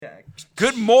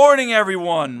Good morning,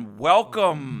 everyone.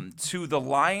 Welcome to the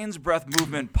Lion's Breath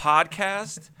Movement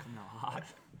podcast.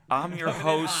 I'm your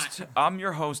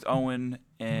host, Owen,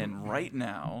 and right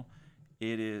now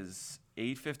it is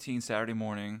 8:15 Saturday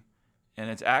morning, and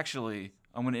it's actually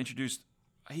I'm going to introduce.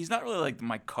 He's not really like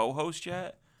my co-host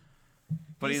yet,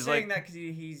 but he's saying like that because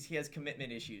he has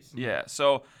commitment issues. Yeah.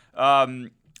 So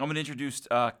I'm going to introduce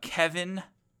Kevin.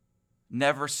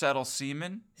 Never Settle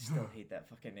Seaman. Still hate that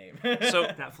fucking name. So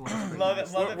that love it,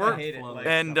 but hate it. Like,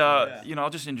 and I'll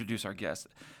just introduce our guest.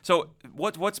 So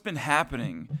what's been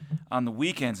happening on the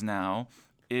weekends now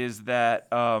is that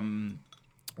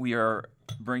we are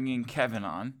bringing Kevin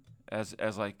on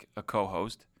as like a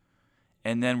co-host,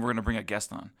 and then we're gonna bring a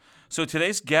guest on. So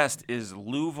today's guest is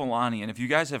Lou Villani, and if you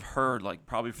guys have heard, like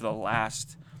probably for the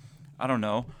last, I don't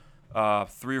know,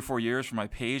 3 or 4 years from my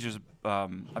page,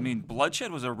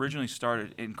 Bloodshed was originally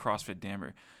started in CrossFit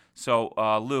Danbury. So,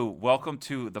 Lou, welcome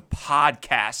to the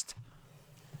podcast.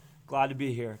 Glad to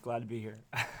be here.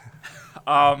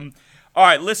 All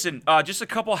right, listen, just a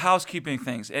couple housekeeping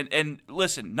things. And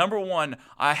listen, number one,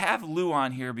 I have Lou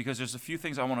on here because there's a few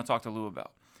things I want to talk to Lou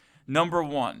about. Number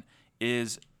one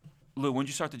is, Lou, when did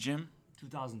you start the gym?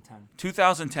 2010.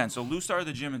 2010. So Lou started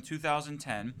the gym in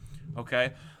 2010,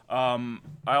 okay? I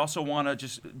also want to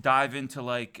just dive into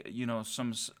I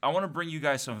want to bring you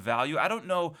guys some value. I don't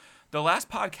know, the last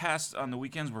podcasts on the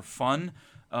weekends were fun.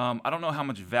 I don't know how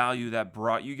much value that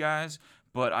brought you guys,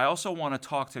 but I also want to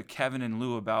talk to Kevin and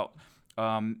Lou about,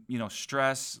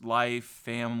 stress, life,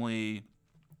 family,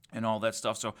 and all that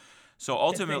stuff. So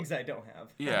ultimately, things I don't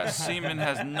have. Yeah, Seaman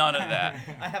has none of that.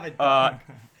 I have a dog.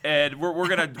 And we're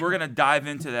gonna dive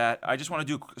into that. I just want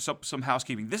to do some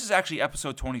housekeeping. This is actually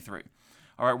episode 23.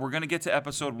 All right, we're going to get to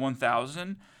episode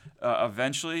 1,000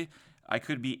 eventually. I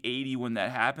could be 80 when that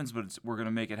happens, but we're going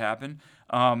to make it happen.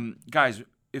 Guys,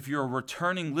 if you're a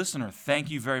returning listener,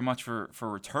 thank you very much for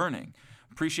returning.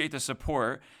 Appreciate the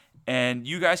support. And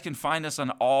you guys can find us on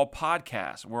all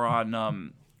podcasts. We're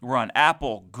on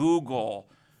Apple, Google,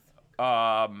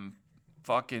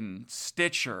 fucking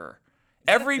Stitcher.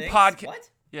 Every podcast. What?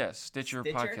 Yeah, Stitcher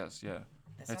podcast, yeah.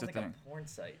 That sounds like a porn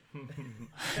site.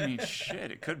 I mean,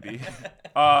 shit, it could be.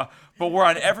 But we're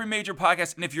on every major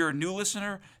podcast. And if you're a new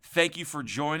listener, thank you for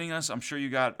joining us. I'm sure you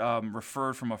got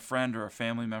referred from a friend or a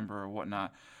family member or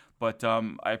whatnot. But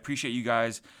I appreciate you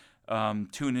guys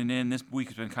tuning in. This week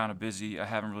has been kind of busy. I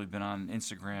haven't really been on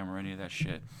Instagram or any of that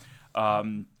shit.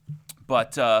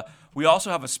 But we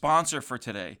also have a sponsor for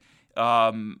today.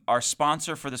 Our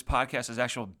sponsor for this podcast is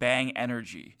actual Bang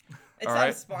Energy. It's not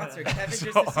a sponsor. Kevin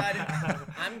just decided,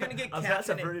 I'm going to get caffeinated. That's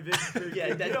a pretty big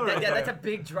that's a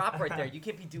big drop right there. You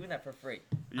can't be doing that for free.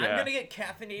 Yeah. I'm going to get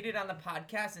caffeinated on the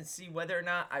podcast and see whether or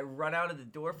not I run out of the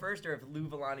door first or if Lou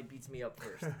Villani beats me up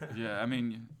first. Yeah, I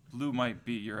mean, Lou might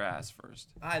beat your ass first.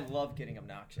 I love getting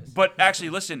obnoxious. But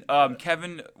actually, listen,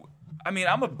 Kevin,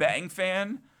 I'm a Bang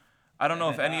fan. I don't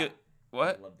know if any...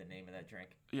 What? I love the name of that drink.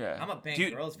 Yeah. I'm a Bang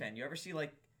Girls fan. You ever see,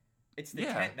 it's the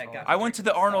tent that got... I went to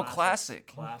the Arnold Classic.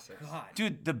 Classic. God.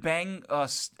 Dude, the Bang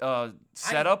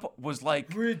setup was like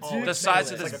the size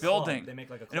of this building. They make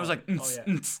like a club. And it was like...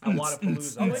 I want to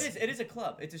Palooza. Oh, it is a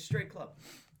club. It's a straight club.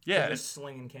 Yeah. They're just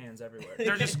slinging cans everywhere.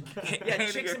 They're just... Yeah,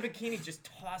 chicks in bikinis just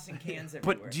tossing cans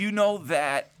everywhere. But do you know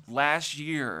that last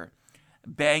year,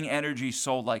 Bang Energy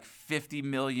sold like $50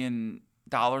 million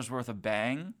worth of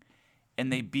Bang?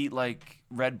 And they beat like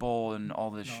Red Bull and all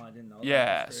this. No, I didn't know.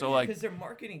 Yeah, so like because they're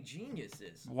marketing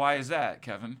geniuses. Why is that,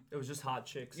 Kevin? It was just hot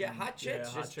chicks. Yeah, hot chicks.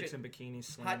 Yeah, hot chicks in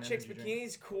bikinis. Hot chicks,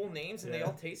 bikinis, cool names, and they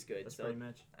all taste good. That's so pretty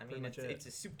much. I mean, it's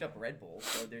a souped up Red Bull.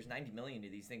 So there's 90 million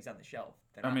of these things on the shelf.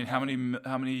 I mean, how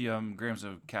many grams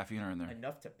of caffeine are in there?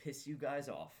 Enough to piss you guys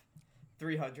off.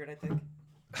 300, I think.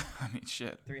 I mean,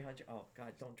 shit. 300. Oh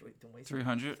God, don't waste.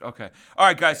 300. Okay. All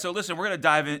right, guys. So listen, we're gonna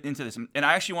dive into this, and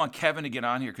I actually want Kevin to get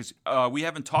on here because we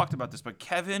haven't talked about this. But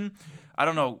Kevin, I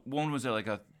don't know, when was it? Like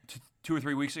 2 or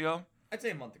 3 weeks ago? I'd say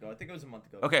a month ago. I think it was a month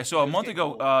ago. Okay, so a month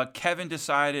ago, Kevin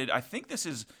decided. I think this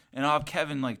is, and I'll have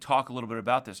Kevin talk a little bit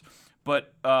about this.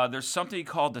 But there's something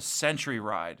called the Century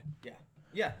Ride. Yeah.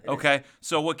 Yeah. Okay.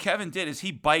 So what Kevin did is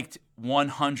he biked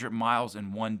 100 miles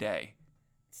in one day.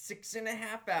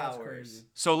 6.5 hours.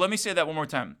 So let me say that one more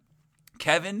time.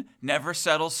 Kevin Never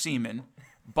Settle Seaman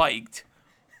biked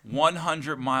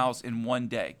 100 miles in one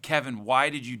day. Kevin, why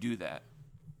did you do that?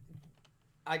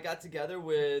 I got together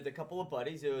with a couple of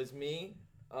buddies. It was me,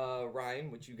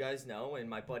 Ryan, which you guys know, and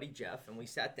my buddy Jeff, and we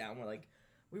sat down. We're like,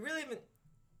 we really haven't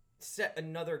set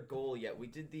another goal yet. We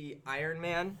did the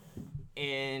Ironman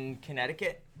in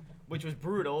Connecticut, which was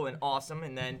brutal and awesome,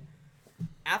 and then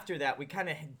after that, we kind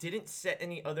of didn't set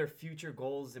any other future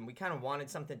goals, and we kind of wanted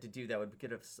something to do that would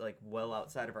get us like well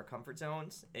outside of our comfort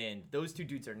zones. And those two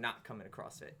dudes are not coming to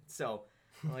CrossFit. So,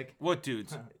 like, What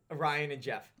dudes? Ryan and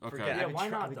Jeff. Okay. Forget- Yeah, I've why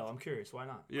been not try- though? I'm curious. Why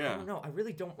not? I Yeah. don't know. I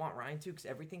really don't want Ryan to, because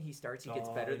everything he starts, he gets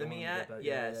Oh, better you than want me him to at. get better.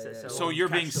 Yeah. Yeah, yeah, So yeah. you're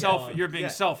Catch being the bug. You're being Yeah.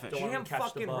 selfish. Don't want him Damn to catch the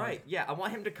fucking bug. right. Yeah, I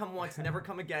want him to come once, never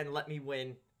come again, let me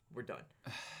win. We're done.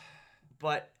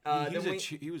 But He then was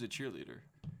he was a cheerleader.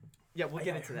 yeah, we'll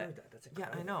get I into heard that. That's Yeah, I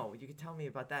incredible. know. You could tell me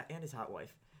about that and his hot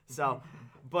wife. So,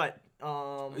 but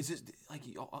Is this like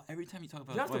every time you talk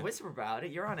about you don't have his to wife, whisper about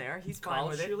it. You're on air. He's fine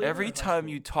College with it. cheerleader? every High time school?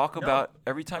 you talk No. about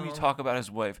you talk about his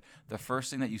wife, the first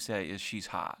thing that you say is she's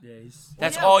hot. Yeah, he's.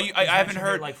 That's yeah, all you. I he's haven't mentioned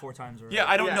it heard. like 4 times already. Yeah,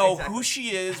 I don't Yeah, know exactly. who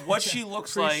she is, what she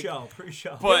looks like.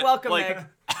 Pre-show. But You're welcome, like,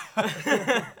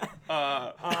 Meg.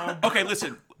 okay,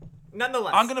 listen.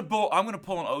 Nonetheless, I'm gonna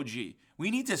pull an OG. We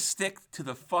need to stick to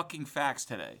the fucking facts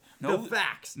today. No the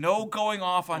facts. No going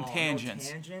off on Oh, no tangents.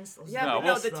 tangents? Let's Yeah, No, but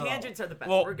well- no, the tangents are the best.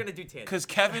 Well, We're gonna do tangents. Because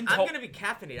Kevin I'm told. gonna be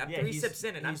caffeinated. I'm Yeah, 3 he's- sips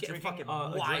in, and I'm he's getting drinking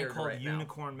fucking a wired drink called right now.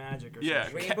 Unicorn Magic or Yeah,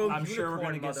 something. Rainbow I'm sure we're gonna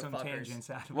unicorn, get some motherfuckers. tangents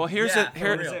out of it. Well, here's Yeah, the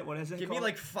here. for real. What is it Give me called?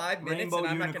 like 5 minutes, Rainbow and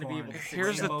I'm not gonna be unicorn. able to.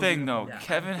 Here's the Rainbow thing, though. unicorn. Yeah.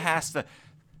 Kevin has to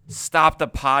stop the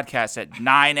podcast at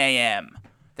 9 a.m.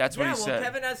 That's what Yeah, he well, said.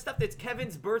 Kevin has stuff. It's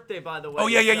Kevin's birthday, by the way. Oh,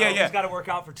 yeah. He's got to work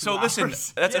out for 2 So hours.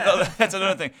 listen, that's Yeah.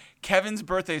 another thing. Kevin's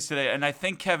birthday's today, and I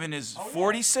think Kevin is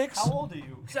 46. How old are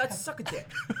you? So suck a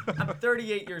dick. I'm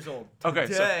 38 years old. Okay,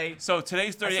 Today, so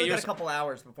today's I 38 still got years. a couple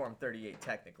hours before I'm 38,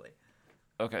 technically.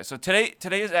 Okay, so today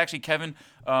is actually Kevin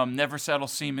Never Settle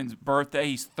Seaman's birthday.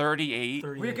 He's 38.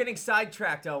 We're getting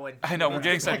sidetracked, Owen. I know we're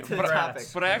getting Back sidetracked, to the but, topic.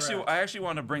 but I actually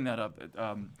want to bring that up.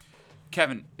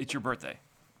 Kevin, it's your birthday.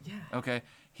 Yeah. Okay,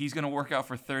 he's gonna work out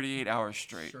for 38 hours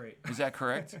straight. Is that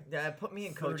correct? Yeah, put me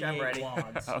in, coach. I'm 38 ready.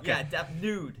 quads. Okay. Yeah,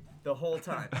 nude the whole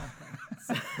time.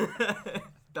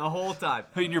 The whole time.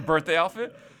 In your birthday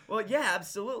outfit? Well, yeah,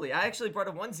 absolutely. I actually brought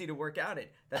a onesie to work out in.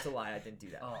 That's a lie. I didn't do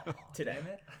that today.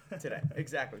 Today,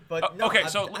 exactly. But no, okay,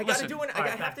 so I gotta listen. do an. All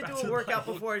right, have to back do to a the workout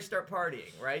point. before I start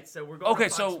partying, right? So we're going Okay, to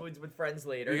so- Foxwoods with friends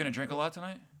later. Are you gonna drink a lot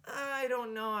tonight? I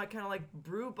don't know. I kind of like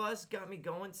brew bus got me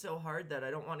going so hard that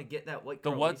I don't want to get that white.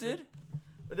 The girl what wasted.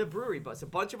 did? The brewery bus. A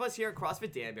bunch of us here at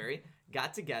CrossFit Danbury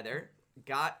got together,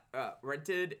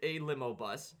 rented a limo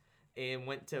bus, and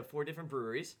went to 4 different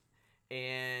breweries.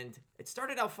 And it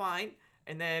started out fine,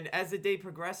 and then as the day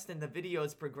progressed and the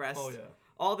videos progressed, Oh, yeah.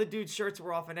 all the dudes' shirts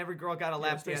were off, and every girl got a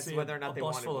lap dance, whether or not they a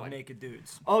bus wanted full one. of naked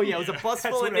dudes. Oh yeah, it was a bus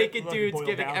That's full of what it naked really dudes boiled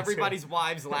giving down to. everybody's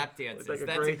wives lap dances. like a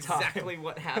That's great time. exactly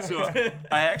what happened. So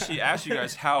I actually asked you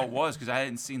guys how it was because I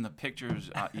hadn't seen the pictures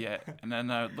yet, and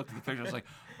then I looked at the pictures. I was like,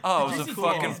 oh, Did it you was a see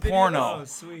fucking Danny's videos? porno. Oh,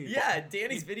 sweet. Yeah,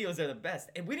 Danny's videos are the best.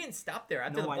 And we didn't stop there.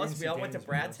 After No, I the bus, didn't we see all went to Danny's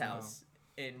Brad's videos, no. house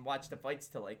and watched the fights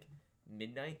till like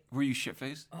midnight. Were you shit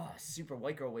faced? Oh, super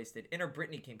white girl wasted. Inner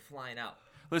Brittany came flying out.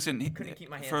 Listen, Couldn't keep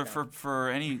my hands for down. for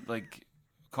any like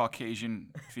Caucasian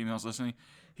females listening,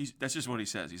 that's just what he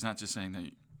says. He's not just saying that.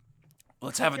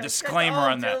 Let's have a Yeah, disclaimer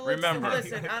oh, on that. dude, listen, Remember.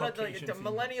 Listen, I don't, Caucasian the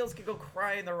female. millennials can go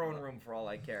cry in their own room for all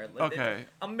I care. Okay.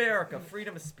 America,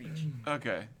 freedom of speech.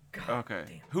 Okay. God Okay.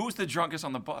 damn. Who was the drunkest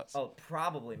on the bus? Oh,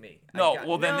 probably me. no.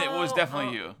 Well, then it was No,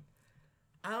 definitely you.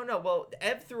 I don't know. Well,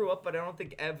 Ev threw up, but I don't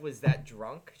think Ev was that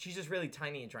drunk. She's just really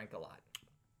tiny and drank a lot.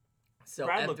 So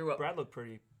Brad Ev threw up. looked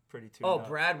pretty tuned Oh, up.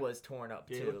 Brad was torn up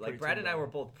Yeah, he too. looked Like pretty Brad and I torn were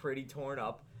up. both pretty torn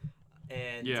up,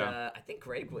 and Yeah. I think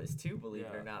Greg was too, believe it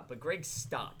Yeah. or not. But Greg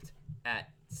stopped at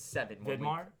 7. when we-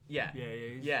 Vidmar? Yeah. Yeah,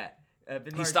 yeah. Yeah. He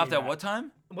Vidmar's stopped the- at what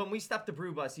time? When we stopped the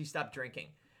brew bus, he stopped drinking.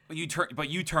 But you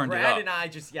turned it Brad up. and I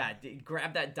just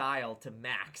grabbed that dial to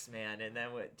max, man, and then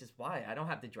just why? I don't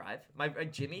have to drive. My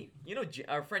Jimmy,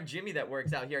 our friend Jimmy that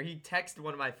works out here, he texted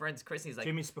one of my friends, Chris, and he's like,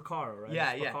 Jimmy Spicaro, right?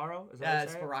 Yeah, yeah. Spicaro? Is that how you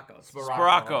say it?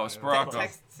 Sparacco.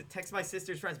 Sparacco. Text my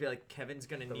sister's friends, be like, Kevin's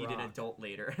gonna need an Rock. adult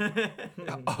later.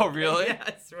 Oh, really? Yeah,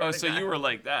 I swear Oh, to so God. you were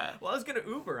like that. Well, I was gonna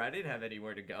Uber. I didn't have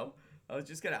anywhere to go. I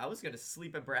was gonna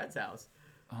sleep at Brad's house.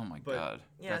 Oh my But god.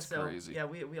 yeah, That's so crazy. yeah,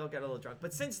 we all got a little drunk.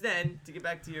 But since then, to get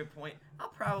back to your point, I'll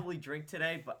probably drink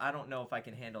today, but I don't know if I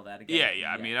can handle that again.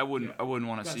 Yeah. I mean, I wouldn't want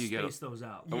to Gotta see you space those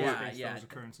out. Yeah, Gotta space yeah. those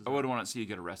occurrences I wouldn't want to see you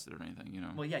get arrested or anything. You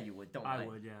know. Well, yeah, you would. Don't I lie.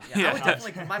 would, yeah. Yeah, I Yeah. would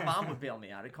definitely. My mom would bail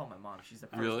me out. I'd call my mom. She's the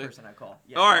first Really? person I call.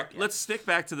 Yeah, All right. fuck yeah. Let's stick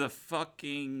back to the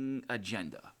fucking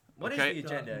agenda. What is okay? the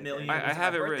agenda? million- Was I it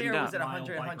have my it birthday written or down. Was it a Mile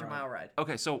 100 bike mile ride?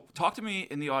 Okay, so talk to me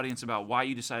in the audience about why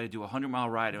you decided to do a 100-mile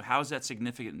ride and how is that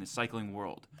significant in the cycling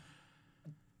world?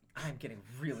 I'm getting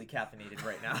really caffeinated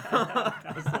right now.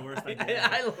 That was the worst idea.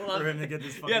 I love For him to it. get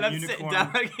this Yeah, fucking I'm sitting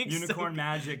down. I'm getting unicorn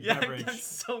magic Yeah, beverage. I'm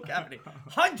so caffeinated.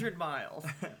 100 miles.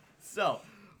 So,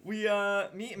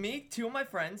 Me, two of my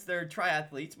friends, they're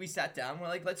triathletes. We sat down. We're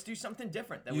like, let's do something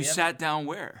different. You sat down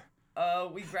where?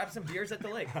 We grabbed some beers at the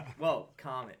lake. Well,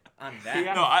 comment on that.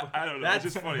 Yeah. No, I don't know. That's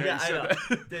just funny. Yeah, how you I said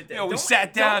know. that. No, we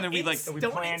sat down and we like. We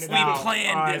Don't planned it instigate. out. We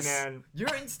planned All right, this. man.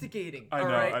 You're instigating. I all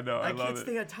know, right? I know, I love can't it.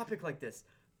 stay on topic like this.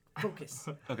 Focus.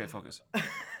 Okay, focus.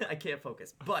 I can't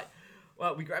focus. But,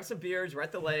 well, we grabbed some beers. We're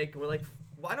at the lake. We're like,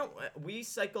 why don't we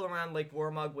cycle around Lake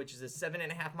Warmug, which is a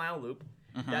 7.5-mile loop.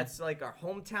 Mm-hmm. That's like our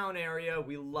hometown area.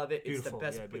 We love it. Beautiful.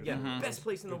 It's the best, Yeah, beautiful. Mm-hmm. best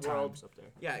place in the Good world. times up there.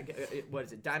 Yeah, what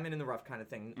is it? Diamond in the rough kind of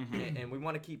thing. Mm-hmm. And we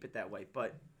want to keep it that way.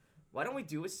 But why don't we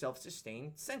do a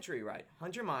self-sustained century ride?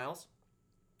 100 miles.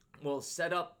 We'll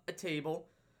set up a table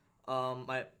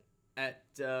at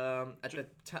the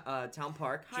town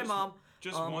park. Hi, Mom.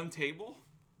 Just one table?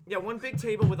 Yeah, one big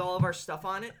table with all of our stuff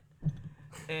on it.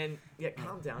 And, yeah,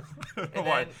 calm down.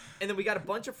 And then we got a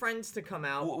bunch of friends to come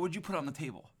out. What would you put on the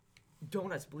table?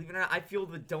 Donuts, believe it or not. I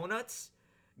fueled with donuts,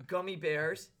 gummy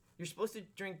bears. You're supposed to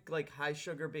drink like high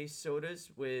sugar based sodas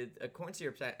with corn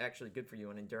syrup's actually good for you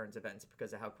in endurance events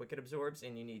because of how quick it absorbs,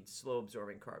 and you need slow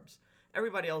absorbing carbs.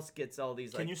 Everybody else gets all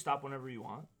these. Can you stop whenever you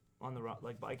want on the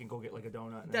bike and go get like a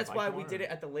donut? And That's then why bike we more, did or- it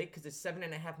at the lake because it's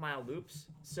 7.5-mile loops,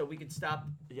 so we could stop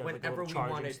Yeah, like a whenever little we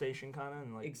charging wanted. station kind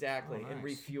of. Like, Exactly, oh, and nice.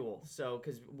 refuel. So,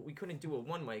 because we couldn't do it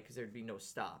one way because there'd be no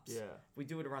stops. Yeah. If we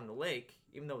do it around the lake,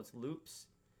 even though it's loops.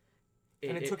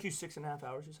 And it took you 6.5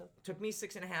 hours, you said? Took me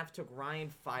 6.5. Took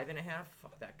Ryan 5.5.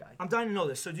 Fuck that guy. I'm dying to know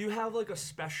this. So do you have like a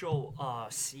special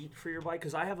seat for your bike?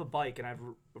 Because I have a bike and I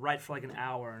ride for like an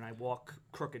hour and I walk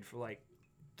crooked for like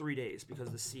 3 days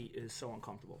because the seat is so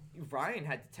uncomfortable. Ryan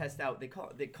had to test out. They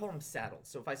call them saddles.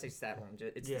 So if I say saddle,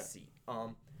 it's Yeah. the seat.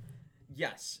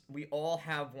 Yes, we all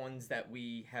have ones that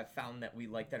we have found that we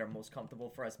like that are most comfortable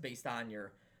for us based on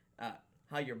your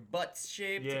how your butt's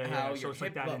shaped, Yeah, how yeah. So your it's like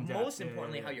hip, that but in depth. most Yeah,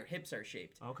 importantly, yeah. how your hips are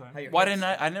shaped. Okay. How your Why hips didn't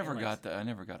I and never legs. got that. I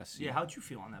never got a seat. Yeah, how'd you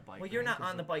feel on that bike? Well, you're man? not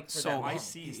on the bike for So that long. My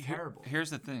seat is terrible. Here's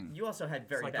the thing. You also had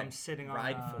very like bad I'm sitting on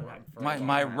ride a- form. for a My long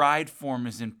my time. ride form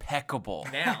is impeccable.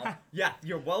 Now, yeah,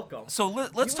 you're welcome. So He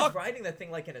let's was talk. ring that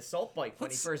thing like an assault bike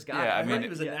when he Let's- first got yeah, it. I mean, he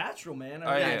was a Yeah. natural, man.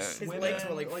 Oh, yeah. His legs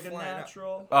were like a flying up.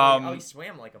 natural. Oh, he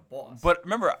swam like a boss. But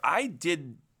remember,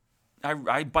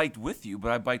 I biked with you,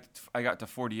 but I got to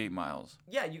 48 miles,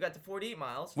 yeah, you got to 48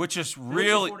 miles. which is you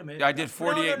really 40 minutes? I did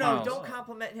 48 no, miles. don't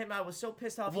compliment him. I was so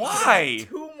pissed off. He Why? got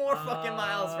 2 more fucking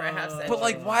miles for a half century. But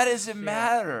like, why does it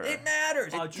matter? It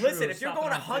matters. Oh, true. Listen, if you're Stopping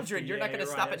going at 100, 50, you're not yeah, going to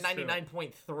you're stop right, at that's true.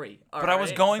 99.3. But I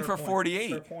was going for Fair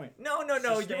 48. point. No, you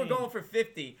were Sustained. going for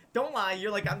 50. Don't lie. You're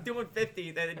like, I'm doing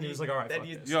 50. Then he was like, all right, then fuck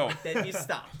you, this. Yo. then you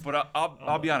stop. But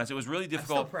I'll be honest, it was really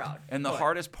difficult. still proud. And the But-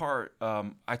 hardest part,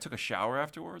 I took a shower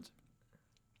afterwards.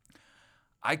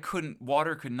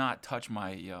 Water could not touch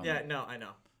my. Yeah, no, I know.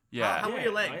 Yeah. How were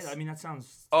your legs? Right? I mean, that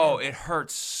sounds. Oh, terrible. it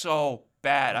hurts so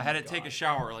bad. I had to my take a God.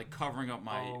 shower, like covering up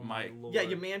my Oh, my. Lord. Yeah,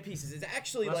 your man pieces. It's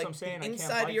actually That's what like I'm saying, I the can't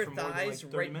inside of bike your for more than, thighs,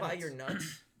 like, 30 right by minutes. your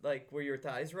nuts, like where your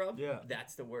thighs rub. Yeah.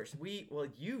 That's the worst.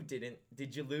 You didn't.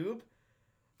 Did you lube?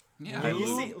 Yeah. Yeah, I you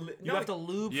lube. see- You no, have to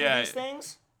lube Yeah. for these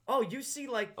things? Oh, you see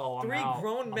like Oh, I'm three out.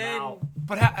 grown I'm men. out.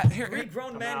 But here, Three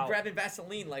grown I'm men out. grabbing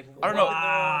Vaseline like. I don't know. rubbing their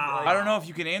arm, like- I don't know if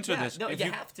you can answer Yeah, this. no, If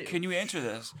you have to. Can you answer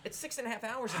this? It's 6.5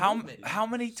 hours. How of movement. how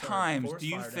many Sorry, times forest do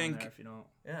you fire down think? there if you don't.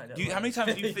 Yeah, no, How many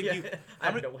times do you think Yeah, you? I How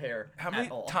have many, no hair. how many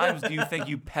at all. times do you think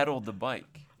you pedaled the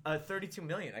bike? 32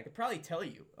 million. I could probably tell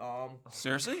you.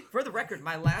 Seriously? For the record,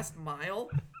 my last mile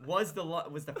was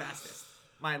the fastest.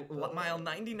 Mile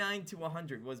 99 to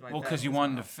 100 was my. Well, because you fastest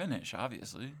wanted mile. to finish,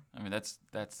 obviously. I mean, that's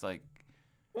like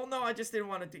Well, no, I just didn't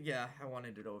want it to. Yeah, I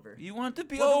wanted it over. you want it to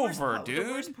be Well, over, The dude.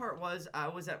 worst part was I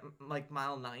was at like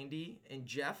mile 90, and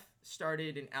Jeff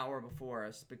started an hour before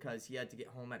us because he had to get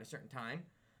home at a certain time.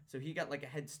 So he got like a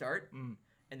head start, and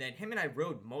then him and I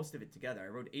rode most of it together. I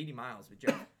rode 80 miles with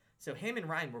Jeff. So him and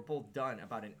Ryan were both done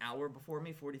about an hour before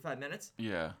me, 45 minutes.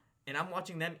 Yeah. And I'm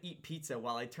watching them eat pizza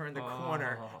while I turn the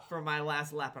corner for my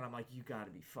last lap, and I'm like, "You gotta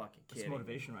be fucking It's kidding!"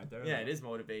 motivation right there. Yeah, it is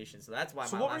motivation. So that's why.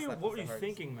 So my what last were you lap what was were you the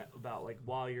hardest. thinking about like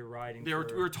while you're riding? We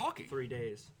for were talking. 3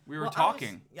 days. We were Well,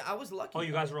 talking. I was lucky. Oh,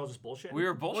 you guys were all just bullshit. We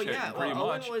were Well, bullshitting yeah. pretty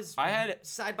Owen much. was I had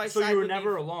side by So side. you were with me.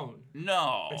 never alone.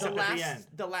 no. Except at the end.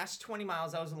 The last 20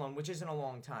 miles I was alone, which isn't a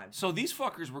long time. So these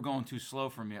fuckers were going too slow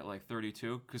for me at like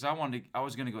 32 because I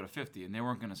was gonna go to 50 and they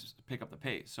weren't gonna pick up the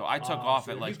pace. So I took off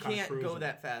so at you like You kinda can't go cruising.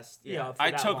 that fast. Yeah. for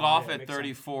I that took long, off yeah, at makes sense.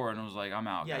 34 and was like, I'm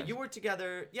out. Yeah, guys. you were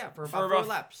together. Yeah, for For about 4 about-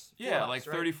 laps. Yeah, 4 like laps,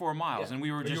 right? 34 miles, Yeah. and we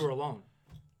were But just. you were alone.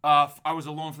 I was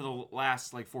alone for the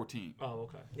last like 14. Oh,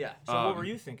 okay. Yeah. So what were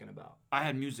you thinking about? I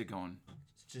had music going.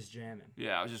 Just jamming.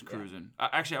 Yeah, I was just cruising.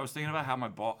 Actually, I was thinking about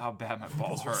how bad my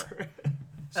balls hurt.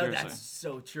 Oh, Seriously, that's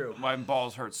so true. my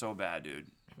balls hurt so bad, dude.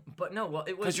 But no, well,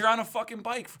 it was Because you're on a fucking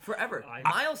bike. forever. I-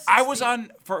 Miles. I was 60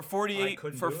 on for 48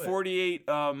 couldn't for do it. 48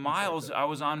 miles. I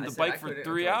was on I the said I bike for couldn't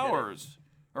 3 until I did it. hours,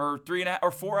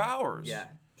 or 4 hours. Yeah.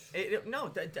 No,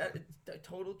 that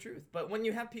total truth. But when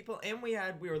you have people, and we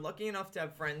were lucky enough to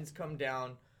have friends come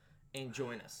down and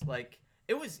join us. Like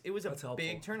it was a That's helpful.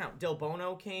 big turnout. Del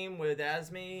Bono came with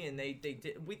Asmi, and they did.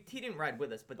 He didn't ride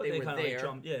with us, but they were kinda, there.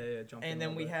 jumped in And a then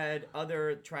little we bit. had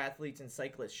other triathletes and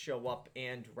cyclists show up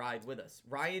and ride with us.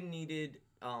 Ryan needed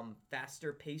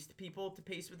faster paced people to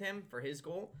pace with him for his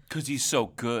goal. Because he's so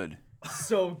good.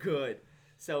 So good.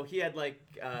 So he had like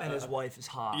And his wife is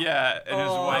hot. Yeah, and his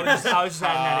Oh, wife. I was just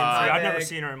adding that in for you. I've never Dang.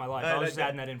 seen her in my life. I was just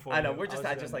adding that in for you. I know. I just adding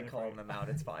like that in for calling you. them out.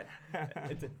 It's fine.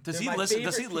 Does They're he my listen?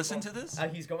 Does he favorite listen people. to this?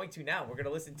 He's going to now. We're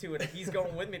gonna listen to it. He's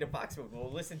going with me to Foxwood.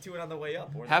 We'll listen to it on the way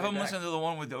up. Or the Have way him back. listen to the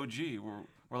one with OG.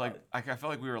 We're like, I felt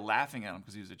like we were laughing at him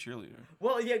because he was a cheerleader.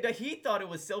 Well, yeah, he thought it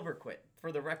was Silver Quit.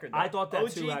 For the record, though. I thought that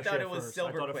OG too, actually, thought at it was first.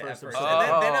 Silver I thought at Quit first at it first. was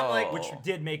And then I'm like, Which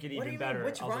did make it what do even you better. mean?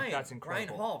 Which I was Ryan? like, that's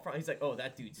incredible. Ryan Hall. He's like, oh,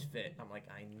 that dude's fit. I'm like,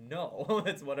 I know.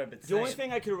 That's what I've been The saying. only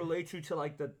thing I could relate to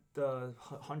like the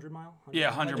 100 mile. Yeah,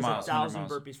 100 was miles, 1,000 100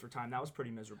 miles. burpees for time. That was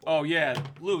pretty miserable. Oh yeah,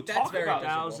 Lou, That's talk very about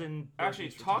miserable. 1,000. Actually,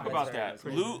 burpees for talk time. about That's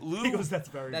that. very Lou, He goes, that's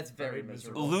very. That's very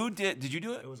miserable. Lou did you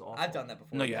do it? It was awful. I've done that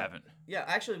before. No, you yeah. haven't. Yeah,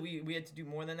 actually, we had to do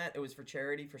more than that. It was for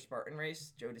charity for Spartan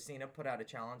Race. Joe DeCina put out a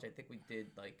challenge. I think we did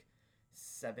like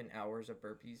 7 hours of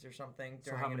burpees or something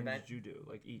So during how an many event. did you do?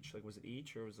 Like each? Like was it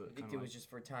each or was it? I think kinda it was just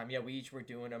for time. Yeah, we each were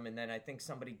doing them, and then I think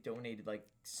somebody donated like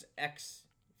X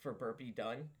for burpee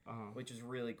done, which is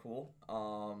really cool.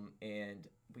 And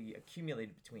we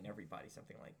accumulated between everybody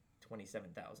something like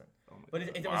 27,000. Oh my But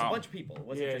God. it was a bunch of people. It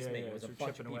wasn't just me. It was so a we're bunch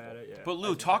of chipping people. away at it, yeah. But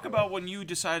Lou, talk about when you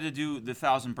decided to do the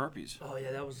 1,000 burpees. Oh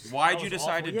yeah, that was. Why'd that you was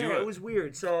decide awful. to do Yeah, it? it was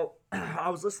weird. So I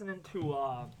was listening to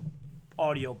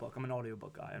audiobook. I'm an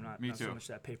audiobook guy. I'm not, Me not too. so much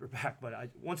that paperback, but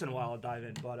once in a while I'll dive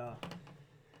in. But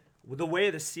The Way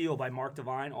of the Seal by Mark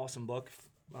Devine, awesome book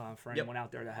for anyone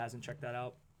out there that hasn't checked that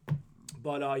out.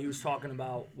 But he was talking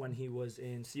about when he was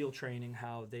in SEAL training,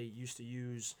 how they used to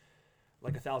use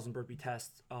like 1,000 burpee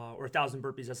test or 1,000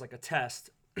 burpees as like a test,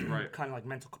 Right. kind of like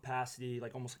mental capacity,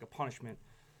 like almost like a punishment.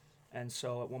 And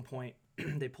so at one point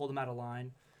they pulled him out of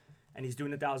line, and he's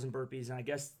doing 1,000 burpees. And I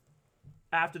guess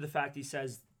after the fact, he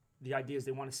says the idea is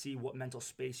they want to see what mental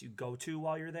space you go to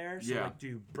while you're there. So Yeah. like, do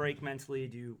you break mentally?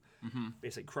 Do you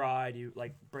basically cry? Do you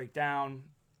like break down?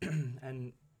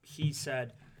 And he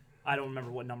said, I don't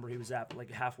remember what number he was at, but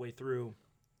like halfway through,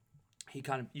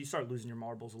 you start losing your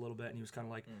marbles a little bit, and he was kind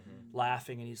of like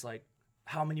laughing, and he's like,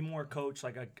 how many more, coach?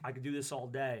 Like I could do this all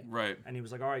day. Right. And he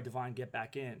was like, all right, Devine, get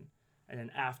back in. And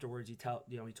then afterwards, he told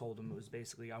him it was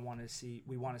basically, we want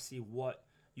to see what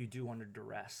you do under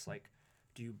duress. Like,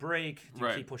 do you break? Do you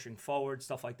Right. keep pushing forward?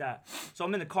 Stuff like that. So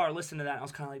I'm in the car listening to that, and I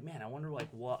was kind of like, man, I wonder like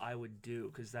what I would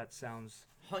do, because that sounds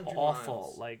 100 awful.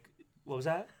 miles. Like, what was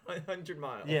that? 100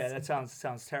 miles. Yeah, that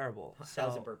sounds terrible.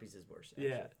 1,000 So, burpees is worse.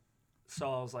 yeah. So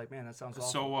I was like, man, that sounds awful.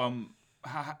 So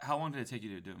how long did it take you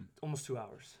to do? Almost 2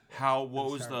 hours.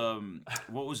 What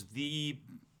was the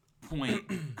point?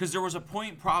 Because there was a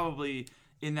point probably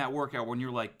in that workout when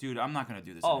you're like, dude, I'm not gonna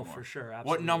do this Oh, anymore. for sure. Absolutely,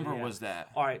 What number yeah. was that?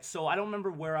 All right, so I don't remember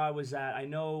where I was at. I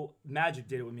know Magic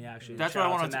did it with me, actually. That's Shout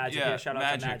what I out wanted to. Magic. Yeah, shout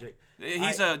out to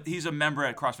Magic. He's a member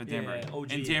at CrossFit Danbury. Yeah,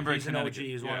 OG. In Danbury, He's an Connecticut. OG.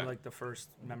 He's one Yeah. of like the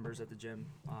first members at the gym.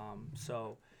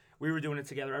 So we were doing it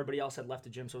together. Everybody else had left the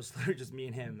gym, so it was literally just me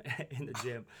and him in the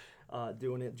gym,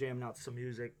 doing it, jamming out to some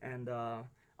music. And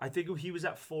I think he was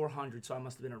at 400, so I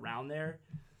must have been around there.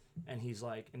 And he's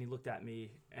like, and he looked at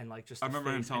me and like just. I remember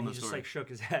him face, telling and the he just story. like shook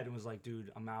his head and was like, "Dude,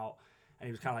 I'm out." And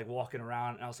he was kind of like walking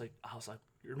around, and I was like,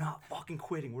 "You're not fucking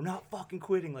quitting. We're not fucking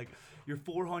quitting. Like, you're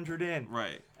 400 in."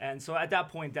 Right. And so at that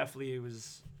point, definitely it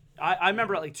was. I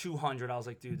remember at like 200, I was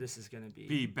like, "Dude, this is gonna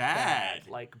be bad.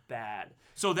 like bad."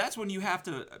 So that's when you have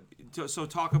to so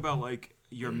talk about like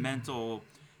your mental.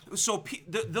 So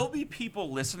there'll be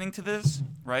people listening to this,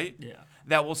 right? Yeah.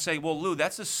 That will say, "Well, Lou,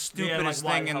 that's the stupidest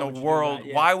thing in how the would you do world. that?"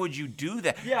 Yeah. Why would you do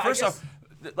that?" Yeah, I First guess-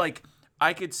 off, like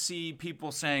I could see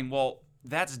people saying, "Well,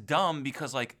 that's dumb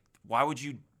because like why would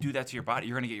you do that to your body?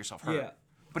 You're gonna get yourself hurt." Yeah.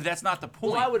 But that's not the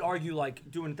point. Well, I would argue like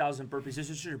doing 1,000 burpees is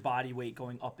just your body weight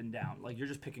going up and down. Like you're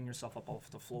just picking yourself up off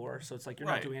the floor, so it's like you're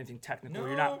Right. not doing anything technical.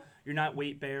 No. You're not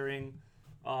weight bearing.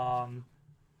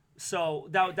 So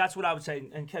that's what I would say.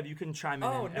 And Kev, you can chime in.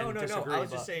 Oh, and no. disagree, I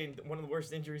was but- just saying one of the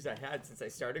worst injuries I had since I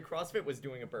started CrossFit was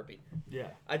doing a burpee. Yeah.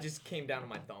 I just came down to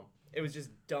my thumb. It was just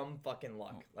dumb fucking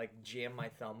luck. Like, jam my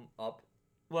thumb up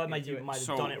Well, you might have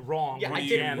So- done it wrong. Yeah, when I you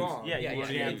did it jammed- wrong. Yeah, you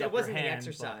jammed It up wasn't your the hand, but-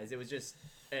 exercise. It was just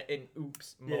an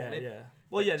oops Yeah, moment. yeah.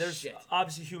 Well, yeah, there's Shit.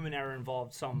 obviously human error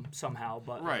involved somehow,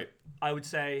 but Right. I would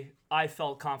say I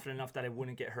felt confident enough that I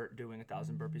wouldn't get hurt doing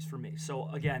 1,000 burpees for me. So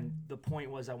again, the point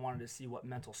was I wanted to see what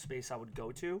mental space I would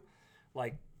go to,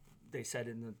 like they said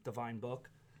in the Divine book,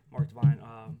 Mark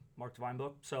Divine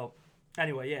book. So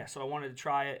anyway, yeah. So I wanted to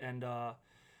try it, and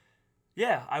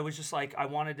yeah, I was just like I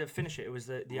wanted to finish it. It was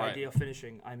the Right. idea of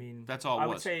finishing. I mean, That's all it I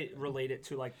would was. say relate it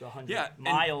to like the 100 Yeah, and-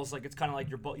 miles. Like it's kind of like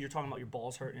you're talking about your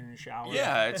balls hurting in the shower.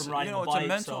 Yeah, it's from riding it's bike, a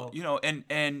mental, so-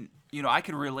 and I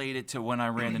could relate it to when I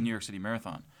ran the New York City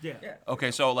Marathon. Yeah.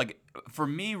 Okay, so like for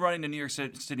me running the New York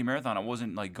City Marathon, I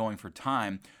wasn't like going for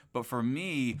time, but for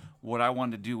me, what I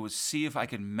wanted to do was see if I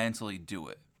could mentally do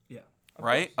it. Yeah.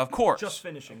 Right? Of course. Just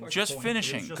finishing. was Just the point. It was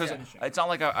finishing, just because finishing. it's not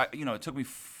like it took me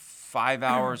 5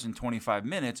 hours and 25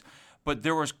 minutes, but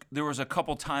there was a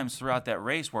couple times throughout that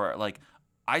race where like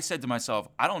I said to myself,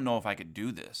 I don't know if I could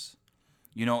do this,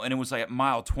 and it was like at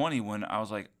mile 20 when I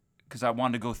was like, because I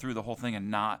wanted to go through the whole thing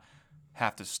and not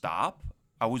have to stop.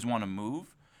 I always want to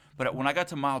move, but when I got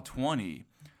to mile 20,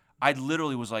 I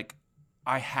literally was like,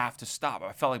 I have to stop.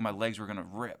 I felt like my legs were gonna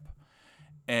rip.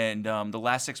 And the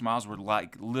last 6 miles were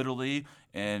like literally,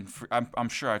 and I'm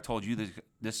sure I told you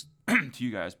this to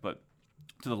you guys, but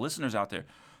to the listeners out there,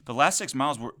 the last 6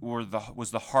 miles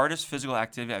was the hardest physical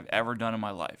activity I've ever done in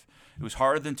my life. It was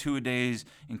harder than 2-a-days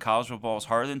in college football. It was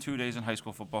harder than 2 days in high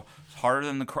school football. It's harder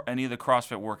than any of the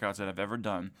CrossFit workouts that I've ever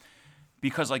done,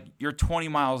 because like you're 20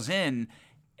 miles in,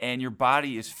 and your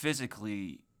body is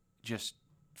physically just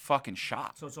fucking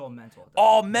shot. So it's all mental.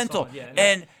 All That's mental. Yeah,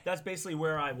 And that's basically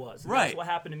where I was. And Right. That's what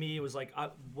happened to me. It was like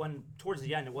when towards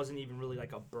the end, it wasn't even really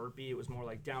like a burpee. It was more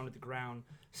like down at the ground,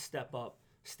 step up,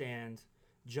 stand,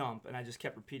 jump, and I just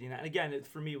kept repeating that. And again,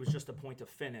 for me, it was just a point to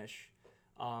finish.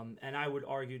 And I would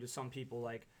argue to some people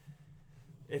like,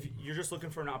 if you're just looking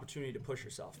for an opportunity to push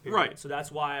yourself, period. Right. So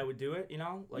that's why I would do it.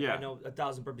 Like Yeah. I know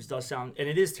 1,000 burpees does sound, and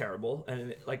it is terrible,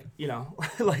 and like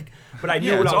like, but I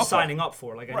knew Yeah, what it's I was awful. signing up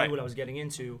for. Like I Right. knew what I was getting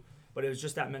into, but it was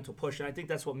just that mental push, and I think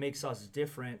that's what makes us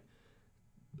different.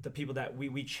 The people that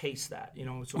we chase that,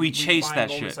 So We chase find that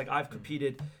moments, shit. Like I've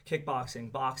competed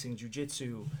kickboxing, boxing,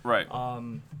 jiu-jitsu. right.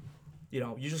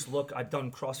 You just look. I've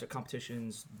done CrossFit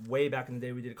competitions way back in the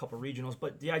day. We did a couple regionals,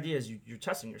 but the idea is you're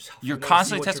testing yourself. You're You wanna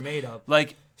constantly see what testing. you're made of.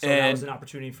 Like, So that and was an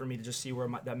opportunity for me to just see where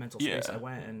that mental space Yeah. I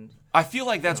went. And I feel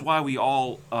like that's why we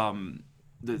all,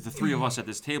 the three of us at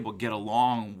this table, get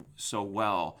along so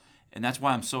well, and that's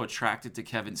why I'm so attracted to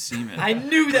Kevin Seaman. I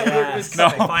knew that word was No.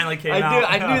 coming. It finally came I out.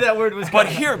 I knew that word was But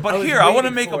coming. here, was I want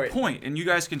to waiting make for a it. point, and you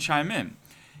guys can chime in.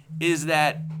 Is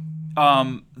that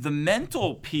the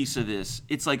mental piece of this?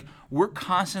 It's like we're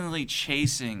constantly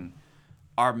chasing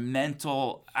our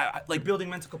mental, like building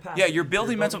mental capacity. yeah, you're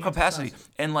building mental capacity.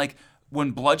 And like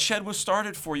when Bloodshed was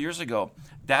started 4 years ago,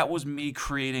 that was me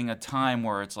creating a time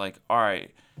where it's like, all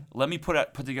right, let me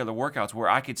put together workouts where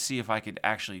I could see if I could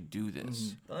actually do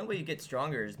this. The only way you get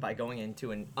stronger is by going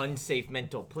into an unsafe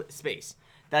mental space.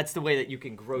 That's the way that you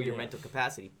can grow your mental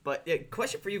capacity. But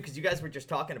question for you, because you guys were just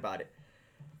talking about it,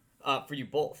 for you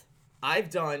both. I've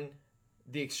done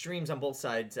the extremes on both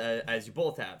sides, as you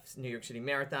both have. New York City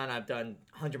Marathon. I've done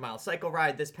 100-mile cycle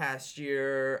ride this past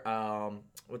year.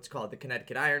 What's it called? The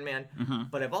Connecticut Ironman.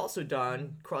 But I've also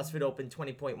done CrossFit Open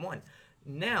 20.1.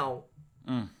 Now,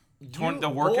 The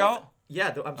workout?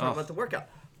 I'm talking about the workout.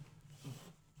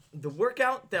 The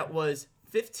workout that was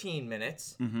 15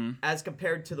 minutes as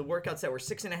compared to the workouts that were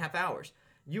 6.5 hours.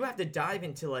 You have to dive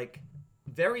into like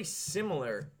very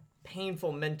similar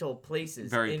painful mental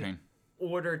places in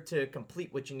order to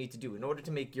complete what you need to do, in order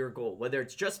to make your goal, whether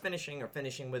it's just finishing or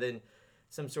finishing within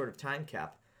some sort of time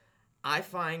cap. I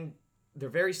find they're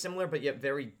very similar but yet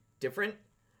very different,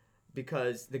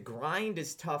 because the grind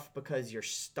is tough because you're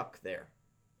stuck there.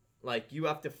 Like, you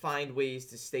have to find ways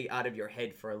to stay out of your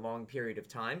head for a long period of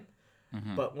time.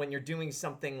 But when you're doing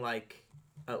something like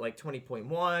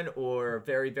 20.1 or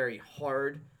very, very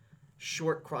hard,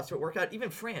 short CrossFit workout, even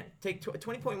Fran,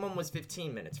 20.1 was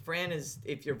 15 minutes. Fran is,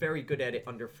 if you're very good at it,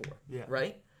 under 4. Yeah.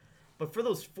 Right? But for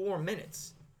those 4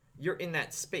 minutes, you're in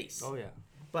that space. Oh yeah.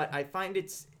 But I find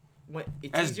it's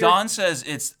As easier- Don says,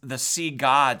 it's the see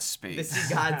God The space.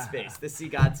 see God space. The see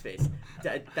God space.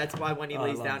 That's why when he I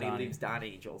lays love down, he Donnie. leaves Don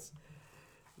Angels.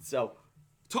 So,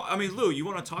 I mean, Lou, you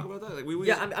want to talk about that? Like, we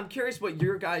yeah, I'm curious what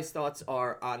your guys' thoughts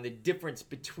are on the difference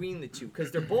between the two, because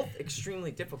they're both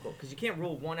extremely difficult, because you can't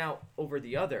rule one out over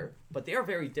the other, but they are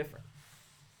very different.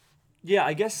 Yeah,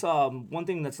 I guess one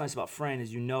thing that's nice about Fran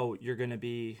is you're going to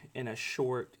be in a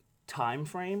short time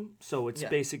frame. So it's Yeah.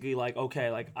 basically like,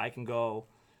 okay, like I can go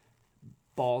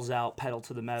balls out, pedal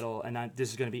to the metal, and this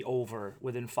is going to be over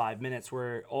within 5 minutes.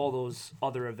 Where all those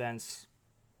other events,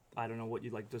 I don't know what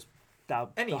you like, just the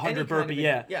 100 burpee,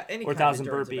 any or kind of 1,000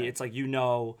 endurance burpee. event. It's like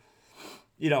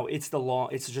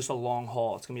it's just a long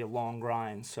haul. It's gonna be a long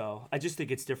grind. So I just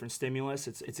think it's different stimulus.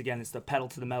 It's the pedal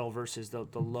to the metal versus the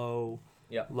low.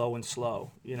 Yeah. Low and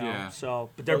slow, Yeah. So,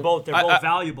 but they're both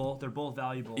valuable. They're both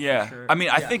valuable. Yeah, for sure. I mean,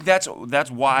 I think that's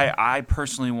why I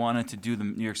personally wanted to do the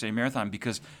New York City Marathon,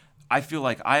 because I feel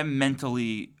like I'm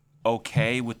mentally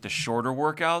okay with the shorter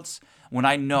workouts when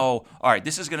I know, all right,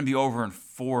 this is going to be over in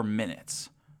 4 minutes,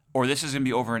 or this is going to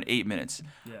be over in 8 minutes.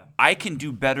 Yeah. I can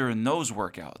do better in those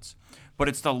workouts, but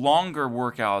it's the longer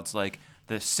workouts, like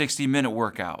the 60-minute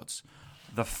workouts,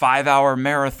 the 5-hour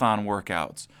marathon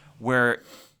workouts, where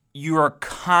you are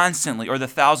constantly, or the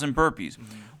 1,000 burpees,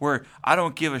 where I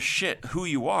don't give a shit who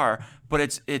you are, but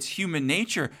it's human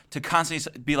nature to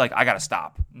constantly be like, I gotta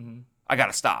stop. I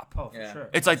gotta stop. Oh, for sure.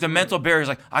 It's like the mental barrier is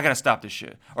like, I gotta stop this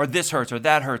shit, or this hurts, or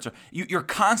that hurts, or you're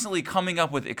constantly coming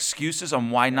up with excuses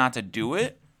on why not to do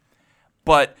it.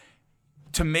 But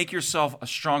to make yourself a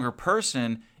stronger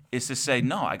person is to say,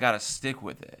 no, I gotta stick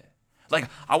with it. Like,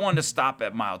 I wanted to stop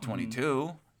at mile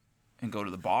 22 and go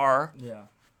to the bar. Yeah.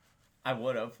 I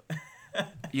would have.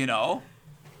 Well,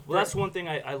 that's one thing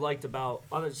I liked about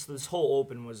this whole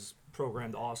Open was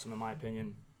programmed awesome in my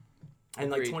opinion. And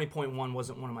like Agreed. 20.1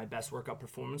 wasn't one of my best workout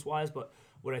performance-wise, but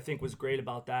what I think was great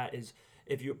about that is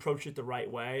if you approach it the right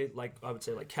way, like I would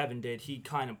say like Kevin did, he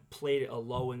kind of played a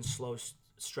low and slow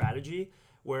strategy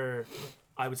where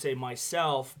I would say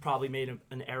myself probably made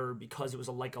an error because it was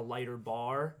a lighter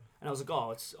bar. And I was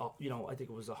like, it's, I think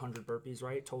it was 100 burpees,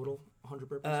 right? Total 100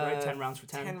 burpees, right? 10 rounds for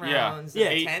 10. 10 Yeah. rounds. Yeah,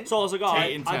 10? so I was like,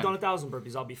 8 and 10. I've done 1,000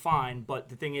 burpees, I'll be fine. But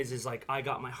the thing is like I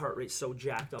got my heart rate so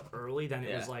jacked up early, then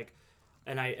it was like,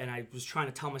 and I was trying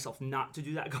to tell myself not to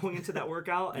do that going into that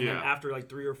workout. And then after like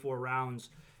 3 or 4 rounds,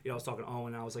 I was talking to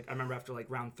Owen, and I was like, I remember after like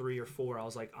round 3 or 4, I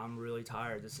was like, I'm really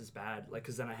tired. This is bad. Like,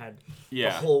 because then I had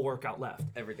the whole workout left.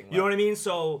 Everything left. You know what I mean?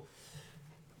 So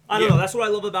I don't know. That's what I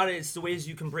love about it. It's the ways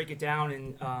you can break it down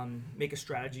and make a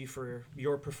strategy for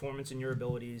your performance and your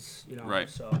abilities. Right.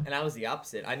 So And I was the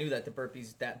opposite. I knew that the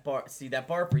burpees, that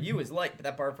bar for you is light, but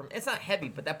that bar it's not heavy,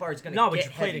 but that bar is going to no, get but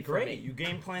you played heavy it for great. me. You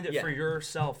game planned it Yeah. for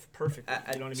yourself perfectly.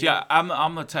 You know what I mean? See,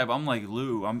 I'm the type. I'm like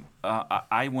Lou.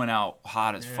 I went out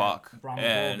hot as fuck, Brahma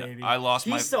and Bull, baby. I lost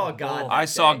He my. saw God. I that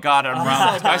saw day. God on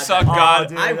round. I saw Oh, God.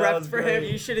 dude. I that repped was for great.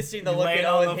 him. You should have seen the You look laid at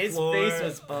on Owen. the His floor. face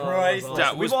was Oh, priceless.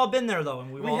 That We've was- all been there though,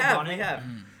 and we've We all have. done it.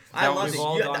 I That loved was- it. We've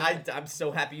all done it. I'm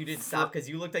so happy you didn't stop because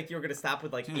you looked like you were gonna stop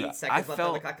with like Dude, 8 seconds left on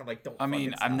felt- the clock. I'm like, don't. I mean,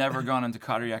 fucking I've stop. never gone into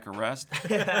cardiac arrest.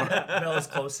 Fell as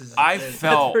close as I it is.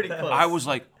 felt. pretty close. I was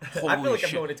like, holy I feel like shit.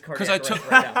 I'm going into 'Cause cardiac I arrest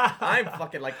took. right now. I'm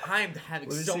fucking like I'm having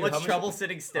Let me so see, much how much- trouble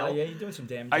sitting still. Oh yeah, you're doing some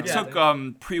damage. I Yeah. took Take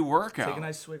a pre-workout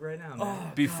nice swig right now,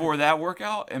 man. before that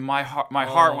workout, and my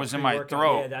heart was in my Pre-workout,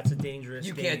 throat. Yeah, that's a dangerous.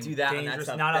 You game. can't do that on that Dangerous,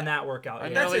 stuff. not on that workout. I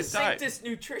Yeah. know. That's a Nearly died. Sanctus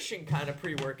nutrition kind of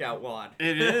pre-workout wad.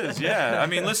 It is, yeah. I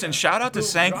mean, listen, shout out to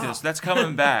Sanctus. That's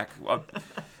coming back.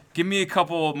 Give me a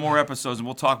couple more episodes, and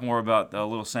we'll talk more about a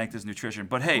little Sanctus nutrition.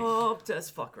 But hey, Pumped as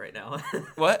fuck right now.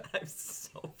 what? I'm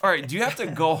so. All right, do you have to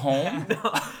go home?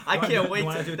 I can't wait You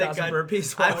want to to do thank 1,000 God.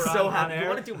 burpees while I'm we're so on happy. You air?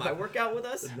 want to do my workout with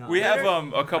us? No. We have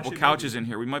Later? a couple Actually, couches in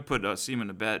here. We might put Seaman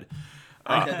to bed.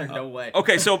 There's no way.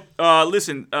 Okay, so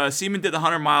listen, Seaman did the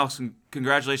 100 miles. And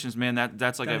congratulations, man.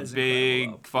 That's like That a is big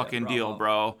incredible. fucking Yeah, deal,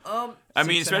 bravo. bro. I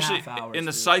mean, 6.5 especially hours, in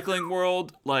the dude. cycling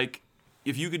world, like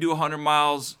if you could do 100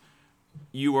 miles,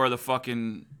 you are the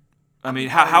fucking. I mean,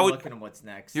 Already how would? looking at what's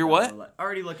next? You're what?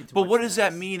 Already looking to. But what's what does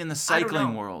that next. mean in the I don't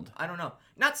cycling know. world? I don't know.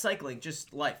 Not cycling,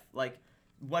 just life. Like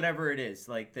whatever it is.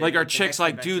 Like Like our the chicks, next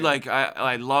like, dude, adventure. like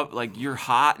I love, like you're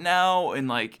hot now, and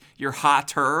like you're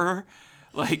hotter,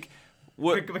 like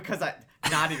what? because I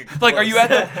not even. Like, are you at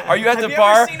close. the Have the you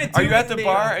bar? ever seen a Are you dude at the with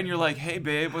bar me? and you're like, hey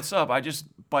babe, what's up? I just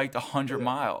biked 100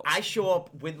 miles. I show up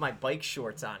with my bike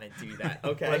shorts on and do that.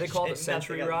 Okay. What are they called? A And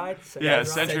century nothing else. ride? Yeah,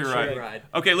 Century century ride? ride.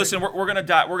 Okay, listen, we're gonna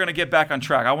die. We're gonna get back on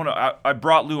track. I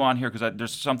brought Lou on here because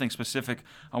there's something specific.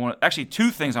 Actually 2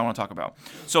 things I want to talk about.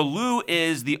 So Lou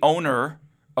is the owner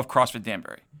of CrossFit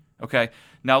Danbury. Okay,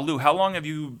 now Lou, how long have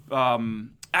you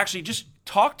actually just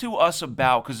talk to us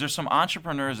about? Because there's some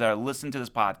entrepreneurs that are listening to this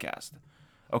podcast.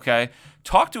 Okay,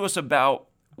 talk to us about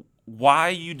why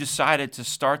you decided to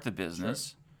start the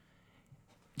business.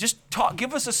 Just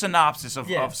give us a synopsis of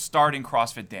starting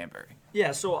CrossFit Danbury.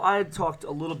 Yeah, so I had talked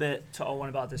a little bit to Owen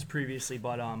about this previously,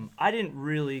 but I didn't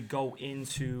really go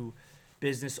into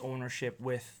business ownership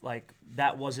with, like,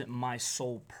 that wasn't my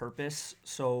sole purpose.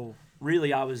 So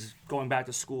really I was going back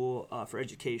to school for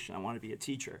education. I wanted to be a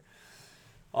teacher.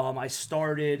 I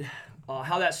started.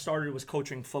 How that started was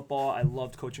coaching football. I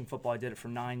loved coaching football. I did it for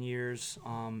 9 years,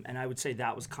 and I would say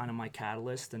that was kind of my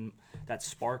catalyst and that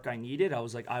spark I needed. I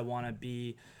was like, I want to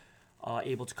be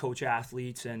able to coach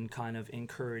athletes and kind of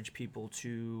encourage people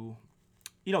to,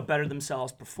 better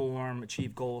themselves, perform,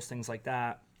 achieve goals, things like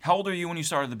that. How old are you when you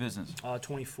started the business?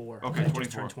 24. Okay, I just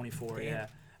 24. turned 24. Damn. Yeah.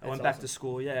 I went That's back awesome. to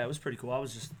school. Yeah, it was pretty cool. I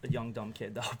was just a young, dumb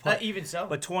kid, though. But, Even so.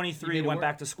 but You 23, made it went work.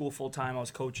 back to school full time. I was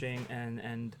coaching,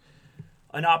 and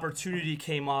an opportunity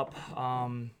came up.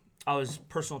 I was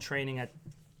personal training at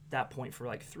that point for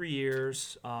like 3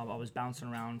 years. I was bouncing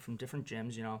around from different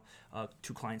gyms,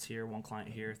 2 clients here, 1 client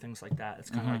here, things like that.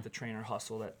 It's kind of like the trainer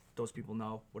hustle that those people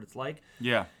know what it's like.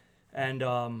 Yeah. And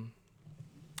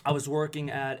I was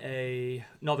working at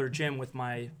another gym with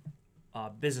my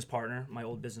business partner, my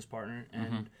old business partner,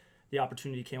 and the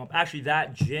opportunity came up. Actually,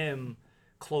 that gym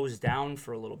closed down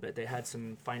for a little bit. They had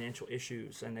some financial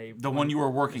issues, and The one you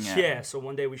were working at. Yeah. So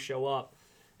one day we show up,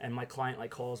 and my client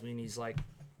calls me, and he's like,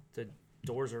 the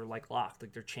doors are locked,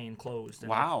 they're chain closed. And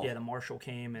Wow. Yeah, the marshal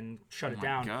came and shut Oh it my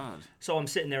down. God. So I'm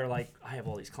sitting there I have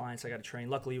all these clients I got to train.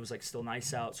 Luckily, it was still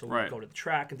nice out, so we Right. would go to the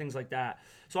track and things like that.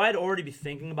 So I had already been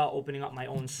thinking about opening up my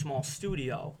own small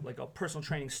studio, like a personal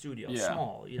training studio, Yeah.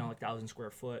 small, 1,000 square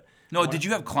foot. No, did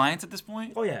you have clients at this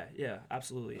point? Oh yeah,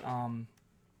 absolutely.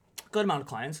 Good amount of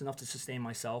clients, enough to sustain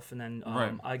myself, and then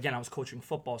Right. again, I was coaching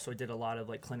football, so I did a lot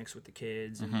of clinics with the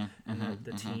kids and,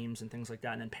 the teams and things like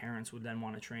that, and then parents would then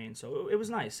want to train. So it was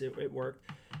nice. It worked,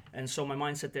 and so my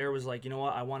mindset there was you know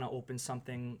what, I want to open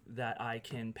something that I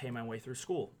can pay my way through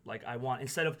school. I want,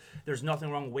 instead of, there's nothing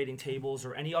wrong with waiting tables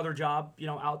or any other job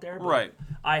out there. But Right.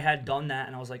 I had done that,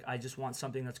 and I was like, I just want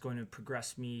something that's going to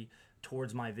progress me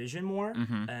towards my vision more,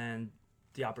 and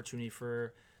the opportunity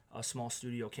for a small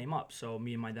studio came up. So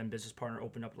me and my then business partner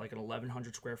opened up an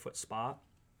 1,100 square foot spot,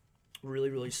 really,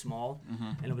 really small,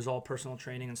 and it was all personal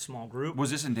training and small group.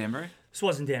 Was this in Danbury? This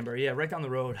was in Danbury, yeah, right down the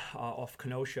road off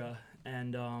Kenosha.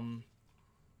 And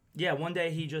one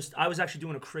day I was actually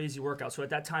doing a crazy workout. So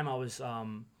at that time I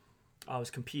was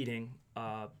competing,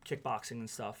 kickboxing and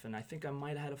stuff, and I think I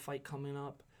might have had a fight coming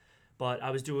up, but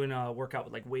I was doing a workout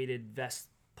with weighted vest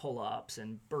pull-ups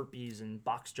and burpees and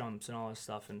box jumps and all this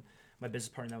stuff. And my business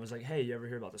partner was like, hey, you ever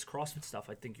hear about this CrossFit stuff?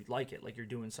 I think you'd like it. You're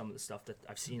doing some of the stuff that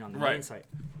I've seen on the main site.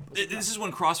 This is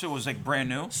when CrossFit was brand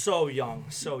new? So young.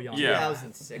 Yeah.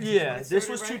 2006. Yeah, this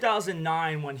was right?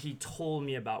 2009 when he told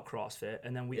me about CrossFit,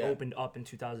 and then we Yeah. opened up in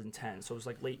 2010. So it was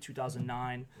late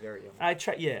 2009. Very young.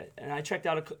 And I checked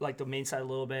out the main site a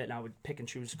little bit, and I would pick and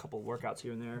choose a couple of workouts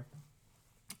here and there,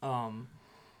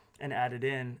 and add it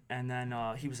in. And then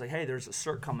he was like, hey, there's a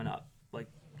cert coming up.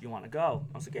 You want to go?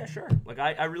 I was like, yeah, sure.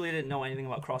 I really didn't know anything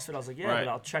about CrossFit. I was like, yeah, Right.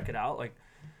 but I'll check it out.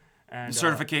 And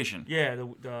Certification. yeah,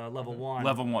 the level 1.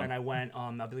 Level 1. And I went,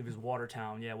 I believe it was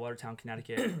Watertown. Yeah, Watertown,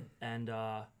 Connecticut. And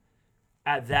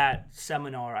at that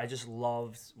seminar, I just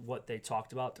loved what they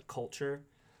talked about, the culture,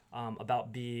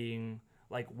 about being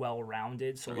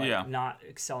well-rounded. So Yeah. not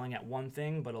excelling at one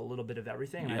thing, but a little bit of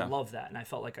everything. And Yeah. I love that. And I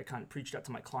felt like I kind of preached that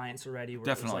to my clients already, where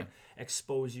Definitely. it was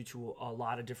expose you to a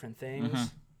lot of different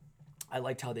things. I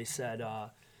liked how they said,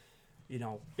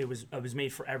 it was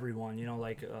made for everyone.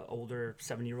 Older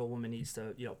 70-year-old woman needs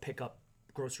to, pick up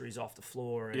groceries off the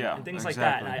floor and things like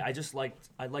that. And I just liked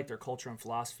their culture and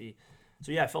philosophy.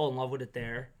 So yeah, I fell in love with it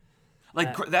there.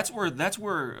 That's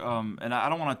where and I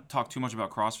don't want to talk too much about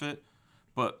CrossFit,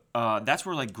 but that's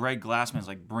where Greg Glassman's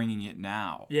bringing it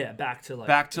now. Yeah, back to to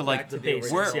the the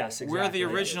basics. original. Yes, Where the exactly.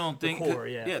 original The thing, core,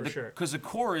 for sure. because the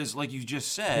core is like you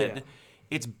just said, Yeah.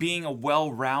 it's being a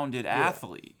well-rounded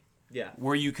athlete Yeah.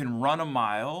 where you can run a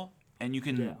mile and you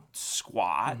can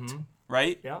squat,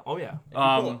 right? Yeah. Oh yeah.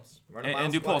 Pull-ups. Run a and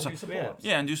mile do squat pull-ups. and do some pull-ups.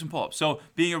 Yeah, and do some pull-ups. So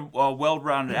being a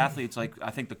well-rounded athlete is I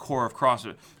think the core of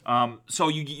CrossFit. So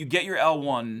you get your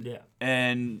L1, Yeah.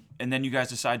 and then you guys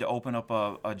decide to open up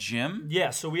a gym. Yeah,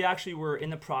 so we actually were in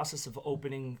the process of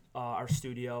opening our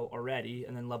studio already,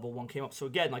 and then level 1 came up. So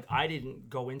again, I didn't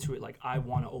go into it I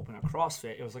want to open a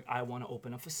CrossFit. It was I want to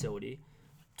open a facility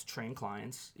to train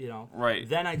clients, Right.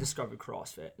 Then I discovered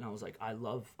CrossFit, and I was like, I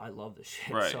love this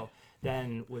shit. Right. So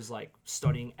then was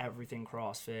studying everything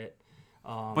CrossFit.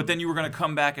 But then you were going to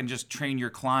come back and just train your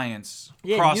clients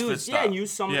Yeah, CrossFit stuff. and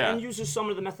use some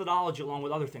of the methodology along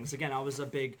with other things. Again, I was a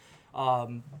big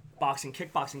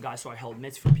kickboxing guy, so I held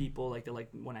mitts for people. They like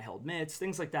when I held mitts,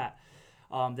 things like that.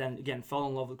 Then again, fell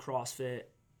in love with CrossFit,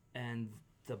 and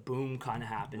the boom kind of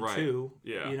happened Right. too.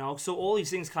 Yeah. So all these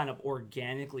things kind of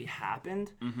organically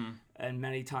happened, Mm-hmm. and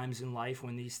many times in life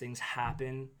when these things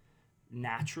happen,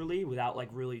 naturally without like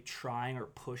really trying or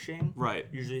pushing, Right.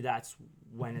 usually that's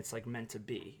when it's like meant to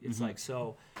be. It's like,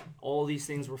 so all these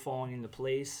things were falling into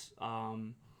place.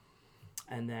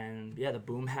 And then, the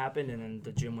boom happened, and then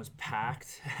the gym was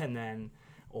packed, and then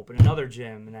open another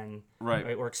gym, and then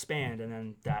or expand, and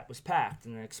then that was packed,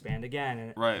 and then expand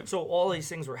again. And so all these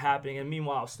things were happening, and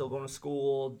meanwhile, I was still going to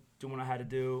school, doing what I had to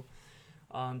do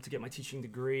to get my teaching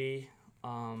degree.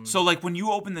 So, like, when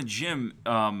you opened the gym,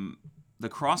 the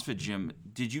CrossFit gym,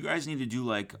 did you guys need to do,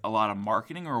 like, a lot of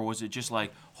marketing, or was it just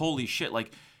like, holy shit,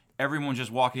 like, everyone just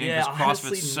walking in because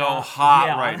CrossFit's so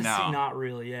hot right now? Honestly, not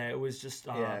really. Yeah, it was just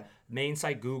main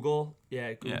site Google.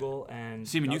 Google and.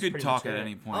 Seaman, you could talk at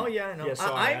any point. Oh yeah, I know. Yeah,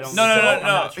 sorry,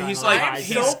 No. He's like, I'm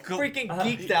so freaking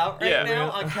geeked out right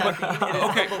now on caffeine. It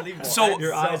is unbelievable. So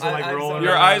your eyes are like rolling.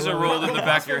 Your eyes are rolled in the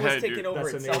back of your head. Taking over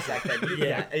That's itself amazing. back then.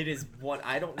 Yeah, it is one.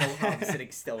 I don't know how I'm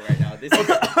sitting still right now. This is.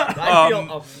 I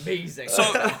feel amazing. So,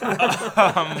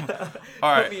 all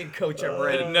right. Put me in coach. I'm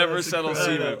ready. It never settles,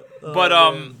 Seaman. But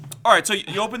all right. So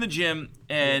you open the gym,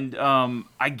 and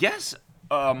I guess.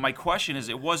 My question is,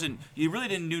 you really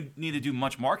didn't need to do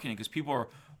much marketing because people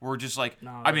were just like,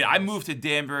 I moved to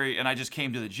Danbury and I just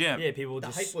came to the gym. Yeah, people the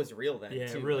just. hype was real then. Yeah,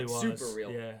 too. it really like, was. Super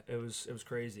real. Yeah, it was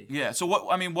crazy. Yeah.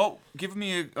 So give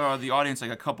me the audience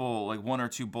like a couple, like one or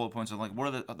two bullet points of like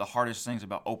what are the hardest things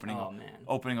about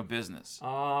opening a business?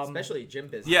 Especially a gym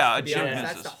business. Yeah, a gym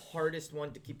business. That's the hardest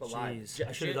one to keep alive. Jeez,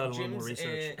 I should have done a little more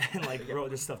research and like wrote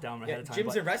this stuff down ahead of time.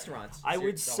 Gyms and restaurants. I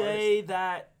would say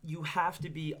that you have to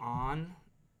be on,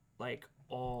 like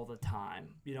all the time,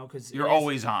 because you're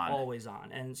always on. Always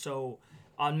on, and so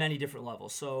on many different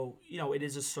levels. So it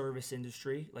is a service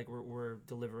industry. Like we're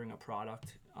delivering a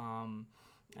product and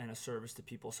a service to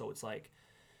people. So it's like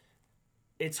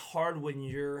it's hard when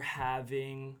you're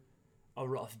having a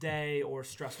rough day or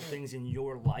stressful things in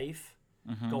your life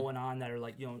going on that are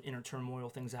like inner turmoil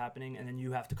things happening, and then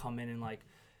you have to come in and like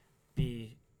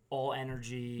be all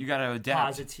energy. You got to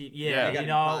adapt. Positive, you gotta be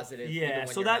positive,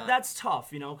 So that's tough,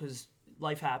 because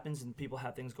life happens and people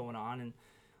have things going on,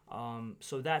 and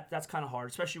so that's kind of hard,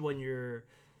 especially when you're,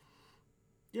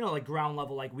 like ground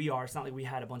level like we are. It's not like we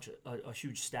had a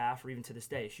huge staff, or even to this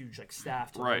day, a huge like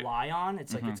staff to rely on.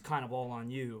 It's like it's kind of all on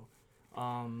you.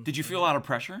 Did you feel a lot of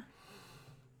pressure?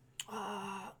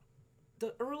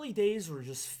 The early days were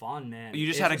just fun, man. You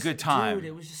just had a good time. Dude,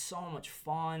 it was just so much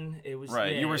fun. It was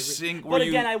right. You were singing. But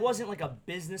again, I wasn't like a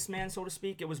businessman, so to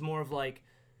speak. It was more of like,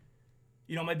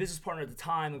 my business partner at the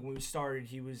time, like when we started,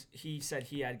 he said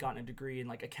he had gotten a degree in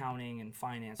like accounting and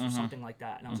finance or something like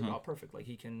that, and I was like, oh, perfect. Like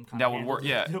he can kind of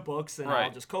handle the books, and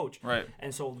I'll just coach. Right.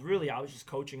 And so really, I was just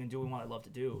coaching and doing what I love to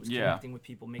do. It was connecting with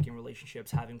people, making relationships,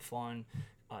 having fun,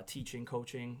 teaching,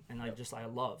 coaching, and I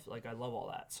love all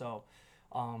that. So.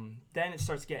 Then it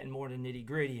starts getting more to nitty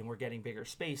gritty, and we're getting bigger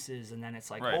spaces, and then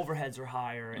it's like overheads are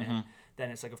higher, and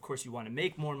then it's like, of course, you want to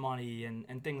make more money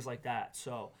and things like that.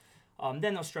 So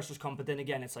then those stressors come, but then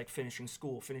again, it's like finishing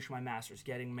school, finishing my master's,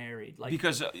 getting married. Like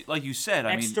because, like you said,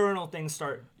 external things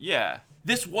start. Yeah,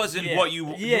 this wasn't what you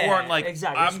weren't like.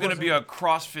 Exactly. I'm gonna be a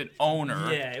CrossFit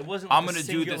owner. Yeah, it wasn't. Like I'm gonna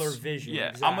do this. Vision. Yeah,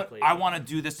 exactly. I want to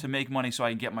do this to make money so I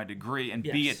can get my degree and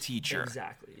be a teacher.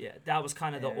 Exactly. Yeah, that was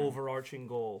kind of the overarching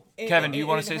goal. Kevin, do you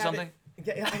want to say something?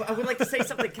 I would like to say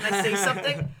something. Can I say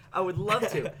something? I would love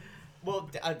to. Well,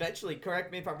 eventually,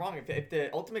 correct me if I'm wrong. If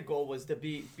the ultimate goal was to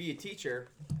be a teacher,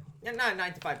 and not a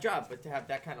 9-to-5 job, but to have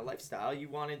that kind of lifestyle, you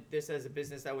wanted this as a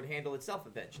business that would handle itself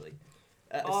eventually.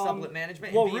 Supplement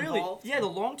management. Well, and be really, involved. the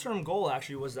long-term goal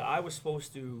actually was that I was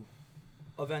supposed to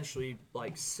eventually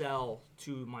like sell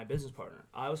to my business partner.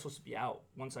 I was supposed to be out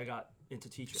once I got into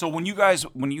teaching. So when you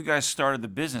guys started the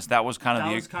business, that was kind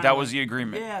of the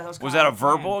agreement. Yeah, that was. Was that a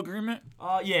verbal agreement?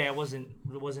 Yeah, it wasn't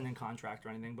in contract or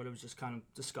anything, but it was just kind of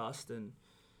discussed and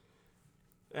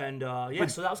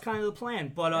so that was kind of the plan.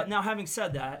 But now, having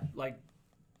said that, like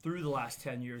through the last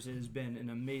 10 years, it has been an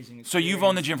amazing experience. So you've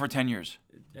owned the gym for 10 years.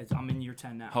 I'm in year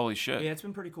 10 now. Holy shit! Yeah, it's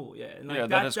been pretty cool. Yeah, and like, yeah,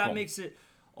 that cool. makes it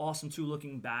awesome too.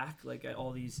 Looking back, like at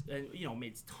all these, and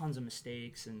made tons of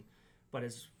mistakes, but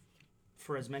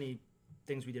for as many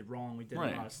things we did wrong, we did a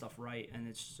lot of stuff right, and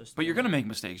it's just. But you're gonna make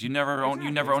mistakes. You never owned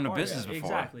a business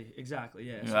before. Exactly.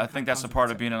 Yeah. So I think that's a part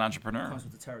of being an entrepreneur. Comes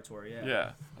with the territory. Yeah.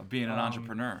 Yeah, of being an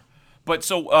entrepreneur. But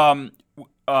so,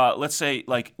 let's say,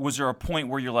 like, was there a point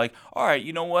where you're like, all right,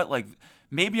 you know what, like,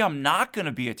 maybe I'm not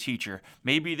gonna be a teacher.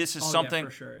 Maybe this is something. Yeah,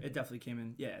 for sure. It definitely came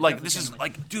in. Yeah. Like this is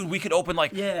like, dude, we could open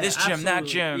like this gym, that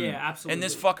gym, and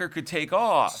this fucker could take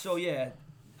off. So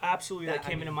absolutely, that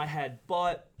came into my head.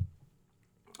 But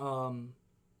I'm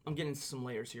getting into some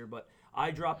layers here. But I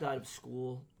dropped out of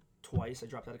school twice. I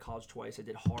dropped out of college twice. I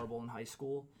did horrible in high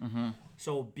school.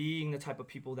 So being the type of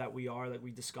people that we are, like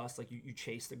we discussed, like you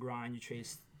chase the grind, you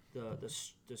chase the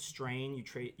strain,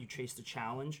 you chase the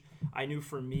challenge. I knew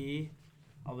for me,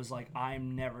 I was like,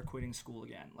 I'm never quitting school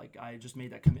again. Like, I just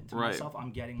made that commitment to myself.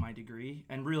 I'm getting my degree.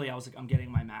 And really, I was like, I'm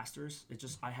getting my master's.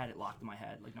 I had it locked in my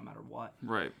head, like, no matter what.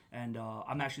 Right. And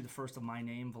I'm actually the first of my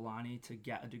name, Villani, to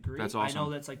get a degree. That's awesome. I know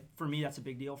that's, like, for me, that's a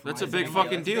big deal. That's a big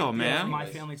fucking deal, man. For my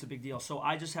family, it's a big deal. So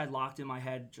I just had locked in my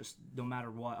head, just no matter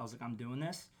what, I was like, I'm doing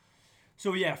this.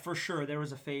 So, yeah, for sure, there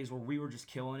was a phase where we were just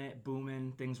killing it,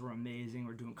 booming. Things were amazing.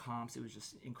 We're doing comps. It was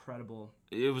just incredible.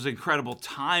 It was an incredible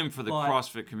time for the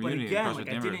CrossFit community. But again, like,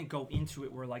 I didn't go into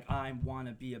it where, like, I want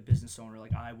to be a business owner.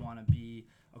 Like, I want to be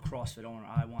a CrossFit owner.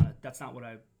 That's not what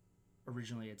I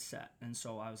originally had set. And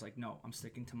so I was like, no, I'm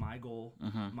sticking to my goal,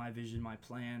 my vision, my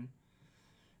plan.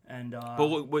 And and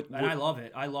I love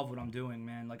it. I love what I'm doing,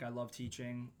 man. Like, I love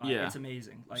teaching. It's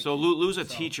amazing. Like, so Lou's a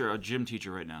teacher, a gym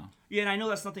teacher right now. Yeah, and I know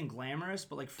that's nothing glamorous,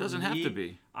 but like for doesn't me, have to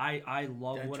be. I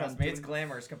love what I'm trust me, doing. it's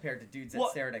glamorous compared to dudes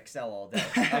that stare at Excel all day.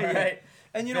 All Yeah. right,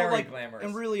 And you Very know, like, glamorous.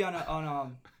 and really on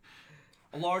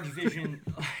a large vision.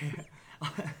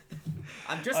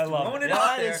 I'm just I love throwing it. it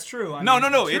out Yeah, there. it's true. No.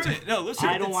 It's Listen.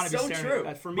 I don't want to be so staring true.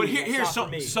 at for me. But here's for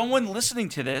me. someone listening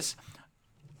to this.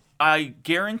 I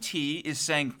guarantee is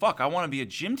saying, "Fuck, I want to be a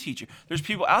gym teacher." There's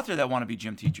people out there that want to be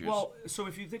gym teachers. Well, so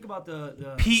if you think about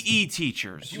the PE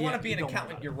teachers. If you want to be an don't worry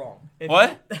accountant, about you're wrong.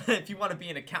 What? If you want to be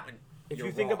an accountant, if you're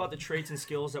you think wrong. about the traits and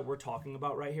skills that we're talking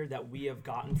about right here that we have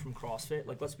gotten from CrossFit,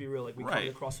 like let's be real, like we come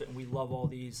to CrossFit and we love all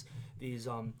these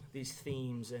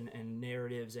themes and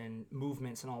narratives and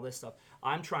movements and all this stuff.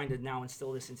 I'm trying to now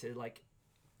instill this into like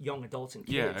young adults and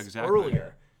kids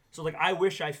earlier. So like I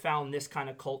wish I found this kind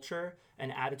of culture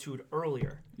and attitude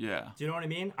earlier. Yeah. Do you know what I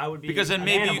mean? I would be Because then an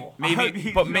maybe animal. I would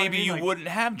be, maybe you Like, wouldn't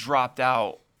have dropped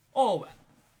out. Oh,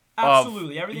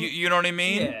 absolutely. Everything. You know what I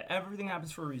mean? Yeah, everything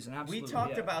happens for a reason. Absolutely. We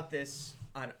talked about this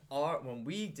on when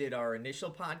we did our initial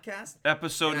podcast.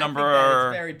 Episode and number. I think that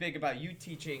it's very big about you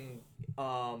teaching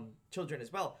children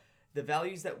as well. The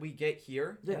values that we get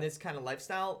here in this kind of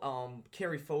lifestyle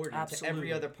carry forward into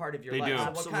every other part of your life. do. So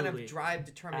Absolutely. what kind of drive,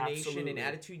 determination, and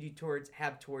attitude you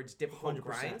have towards difficult 100%,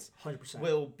 grinds 100%.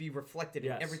 will be reflected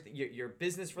in Yes. everything. Your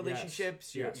business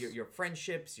relationships, Yes. your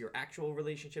friendships, your actual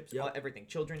relationships, Yep. everything.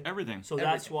 Children. Everything. So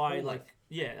that's everything, why, whole like,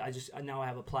 life. I now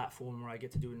have a platform where I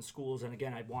get to do it in schools, and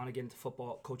again, I want to get into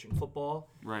football, coaching football.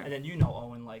 Right. And then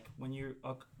Owen, like when you're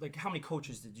like, how many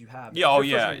coaches did you have? Yeah,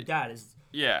 Your first one, your dad is.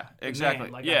 Yeah, the exactly.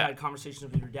 man. Like yeah. I had conversations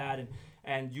with your dad,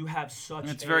 and you have such.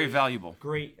 It's very valuable.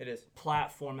 Great. It is.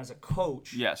 Platform as a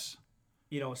coach. Yes.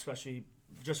 Especially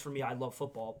just for me, I love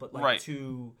football, but like Right.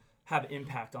 to have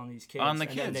impact on these kids. On the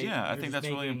and then kids, yeah. I you're think just that's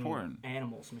really making important.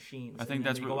 Animals, machines. I think and then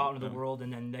that's they really- go out into the yeah. world,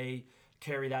 and then they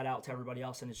carry that out to everybody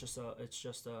else, and it's just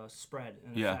a spread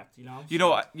and Yeah. effect.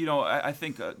 I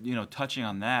think touching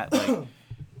on that, like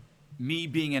me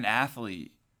being an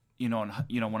athlete, when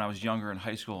I was younger in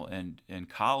high school and in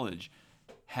college,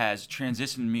 has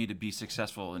transitioned me to be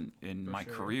successful in my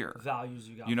career. Values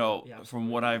you got. Yeah, From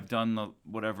what I've done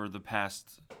the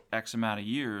past X amount of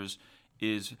years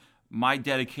is my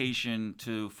dedication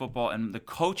to football and the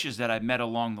coaches that I met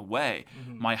along the way.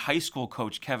 My high school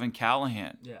coach, Kevin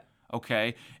Callahan. Yeah.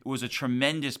 Okay, was a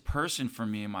tremendous person for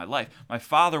me in my life. My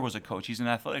father was a coach. He's an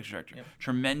athletics director. Yep.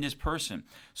 Tremendous person.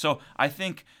 So I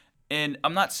think, and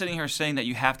I'm not sitting here saying that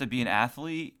you have to be an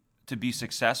athlete to be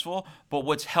successful, but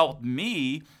what's helped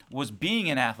me was being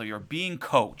an athlete or being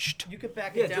coached. You could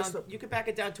back Yeah, it down. just You could back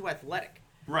it down to athletic.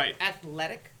 Right.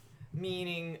 Athletic,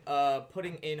 meaning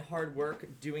putting in hard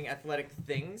work, doing athletic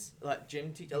things, like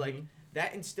gym teacher, like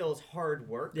that instills hard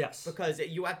work. Yes. Because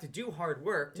you have to do hard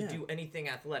work to Yeah. do anything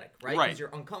athletic, right? Right. Because you're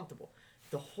uncomfortable.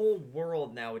 The whole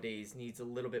world nowadays needs a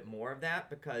little bit more of that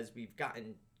because we've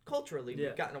gotten culturally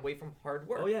we've gotten away from hard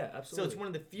work. Oh yeah, So absolutely. it's one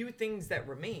of the few things that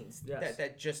remains Yes.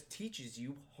 that just teaches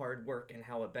you hard work and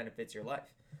how it benefits your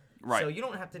life. Right. So you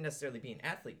don't have to necessarily be an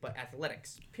athlete, but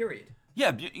athletics, period.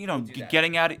 Yeah, do that.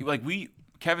 getting at it, like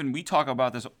Kevin, we talk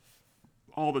about this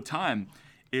all the time,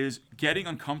 is getting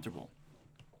uncomfortable.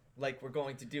 Like we're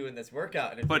going to do in this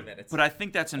workout in a few minutes. But I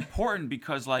think that's important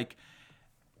because, like,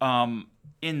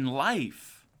 in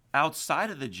life, outside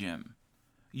of the gym,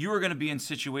 you are going to be in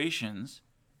situations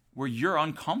where you're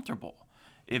uncomfortable.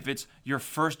 If it's your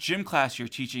first gym class you're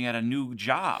teaching at a new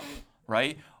job,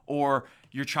 right? Or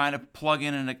you're trying to plug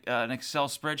in an Excel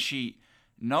spreadsheet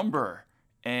number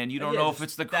and you don't Yeah, know if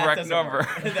it's the that correct doesn't number. work.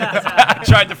 I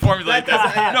tried to formulate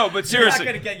That that. No, but seriously.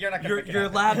 You're not gonna Your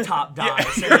laptop dies,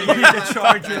 so Your you need to laptop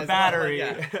charge dies, your well, battery.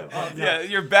 Yeah,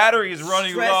 your battery is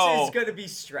running Stress low. is gonna be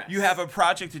stress. You have a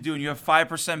project to do, and you have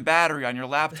 5% battery on your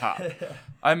laptop.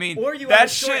 I mean, or you that have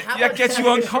a short, shit how that about gets you you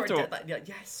have a short uncomfortable. deadline?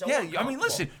 Yeah, so Yeah, I mean, uncomfortable.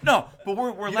 listen, no, but we're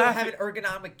You laughing. don't have an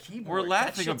ergonomic keyboard. We're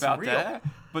laughing That shit's about real. that,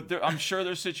 but I'm sure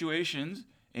there's situations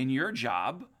in your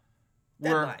job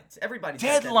where Deadlines. Everybody's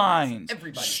got deadlines,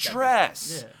 Everybody's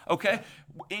stress. Yeah. Okay,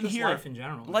 in Just here, life in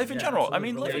general. life in Yeah, general. I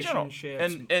absolutely. mean, life in general,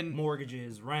 Relationships, and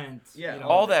mortgages, rent. Yeah, you know,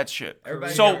 all that shit.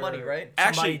 Everybody's So got money, right? Somebody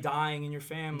actually, dying in your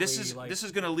family. this is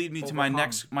going to lead me to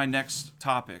overcome. my next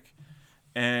topic,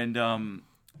 and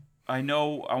I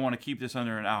know I want to keep this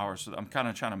under an hour, so I'm kind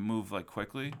of trying to move like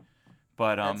quickly,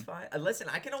 but That's fine. Listen,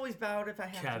 I can always bow out if I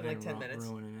have Kevin, to, like 10 minutes.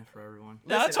 ruining it for everyone.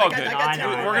 no, that's Listen, all I good. got 10 I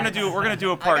more know. We're gonna do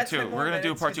a I part got 2. 10 more We're gonna do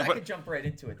a minutes part 2. 'cause I But could jump right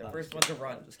into it. The first one's a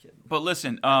run. Just kidding. but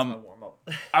listen, That's my warm up.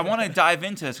 I want to dive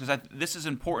into this because this is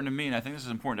important to me, and I think this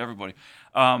is important to everybody.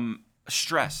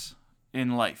 Stress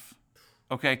in life.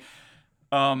 Okay.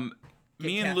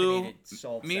 Me and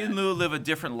Lou live a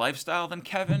different lifestyle than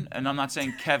Kevin, and I'm not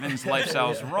saying Kevin's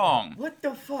lifestyle is wrong. What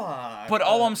the fuck? But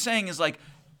all I'm saying is like,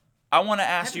 I want to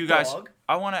ask have a you guys. dog.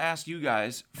 I want to ask you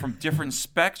guys from different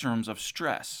spectrums of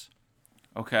stress.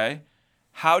 Okay,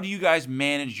 how do you guys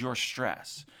manage your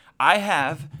stress? I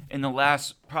have in the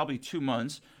last probably 2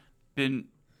 months been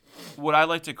what I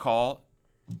like to call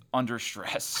under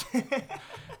stress.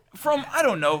 From I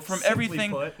don't know, from Simply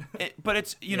everything, put. but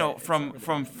it's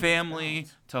from family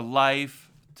to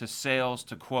life to sales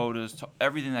to quotas to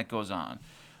everything that goes on.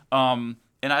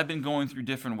 And I've been going through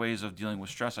different ways of dealing with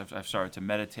stress. I've started to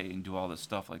meditate and do all this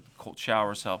stuff like cold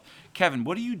showers help. Kevin,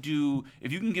 what do you do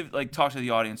if you can talk to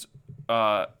the audience,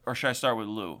 or should I start with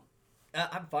Lou?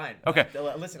 I'm fine. Okay.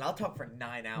 Listen, I'll talk for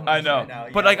 9 hours. I know, right now.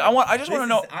 but Yeah, I just want to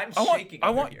know. I'm shaking I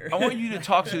over want here. you to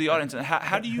talk to the audience. And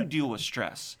how do you deal with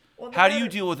stress? Well, no How do you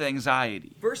matter- deal with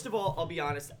anxiety? First of all, I'll be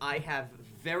honest. I have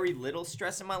very little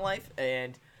stress in my life,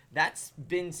 and that's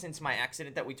been since my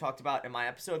accident that we talked about in my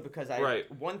episode. Because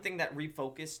one thing that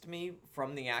refocused me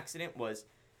from the accident was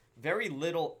very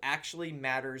little actually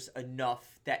matters enough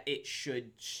that it should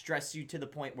stress you to the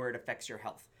point where it affects your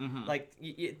health. Mm-hmm. Like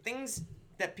things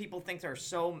that people think are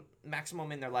so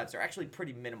maximum in their lives are actually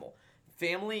pretty minimal.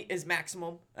 Family is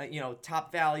maximum,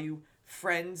 top value.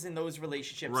 Friends and those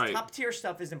relationships, Right. top tier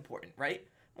stuff is important, right?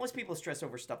 Most people stress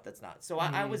over stuff that's not. So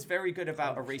I was very good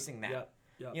about erasing that.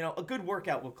 Yeah. A good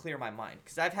workout will clear my mind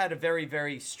because I've had a very,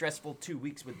 very stressful 2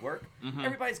 weeks with work.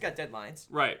 Everybody's got deadlines.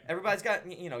 Right. Everybody's got,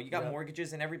 you got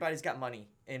mortgages and everybody's got money,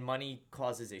 and money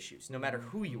causes issues no matter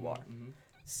who you are.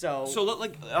 So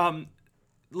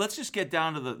let's just get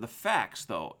down to the facts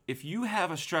though. If you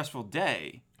have a stressful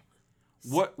day,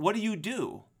 what do you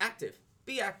do? active.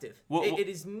 Be active. What- It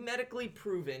is medically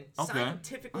proven,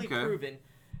 scientifically proven,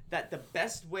 that the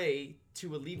best way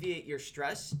to alleviate your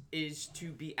stress is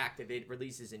to be active. It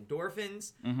releases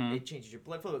endorphins. It changes your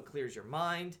blood flow. It clears your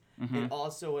mind. It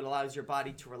allows your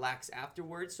body to relax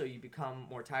afterwards, so you become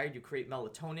more tired. You create more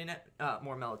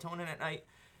melatonin at night,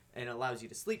 and it allows you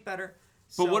to sleep better.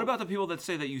 But what about the people that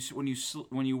say that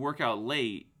when you work out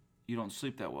late, you don't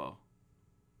sleep that well?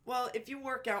 Well, if you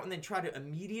work out and then try to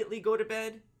immediately go to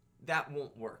bed, that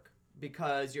won't work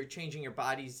because you're changing your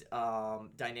body's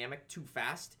dynamic too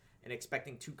fast and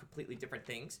expecting two completely different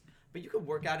things. But you could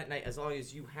work out at night as long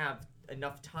as you have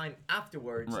enough time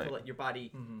afterwards to let your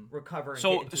body recover and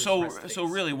get into its rest So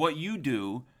phase. really, what you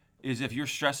do is if you're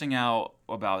stressing out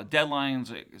about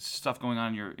deadlines, stuff going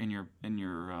on in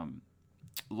your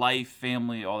life,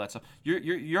 family, all that stuff,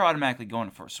 you're automatically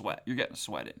going for a sweat. You're getting a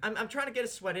sweat in. I'm trying to get a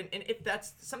sweat in, and if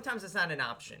that's sometimes it's not an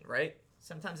option, right?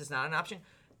 Sometimes it's not an option.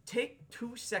 Take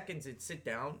 2 seconds and sit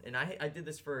down, and I did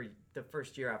this for the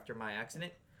first year after my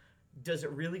accident. Does it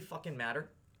really fucking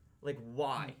matter? Like,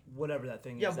 why? Whatever that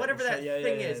thing is. Yeah, whatever that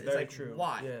thing is. It's very like, true.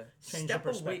 why? Yeah. Change Step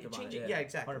your away. perspective Change on it. it. Yeah,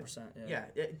 exactly. 100%. Yeah.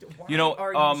 Why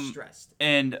are you stressed?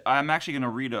 And I'm actually going to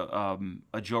read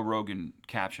a Joe Rogan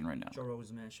caption right now. Joe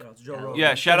Rogan's man. Shout out to Joe Rogan.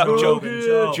 Yeah, shout out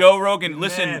Joe. Joe Rogan.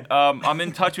 Listen, Man. I'm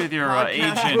in touch with your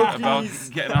agent about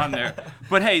getting on there.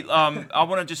 But hey, I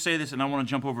want to just say this, and I want to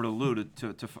jump over to Lou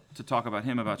to talk about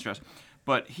him about stress.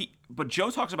 But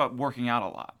Joe talks about working out a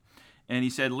lot, and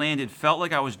he said, "Landon, felt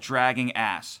like I was dragging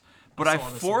ass, but I saw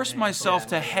this forced in the myself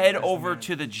to game. head That's over the man.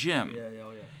 to the gym. Yeah.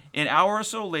 An hour or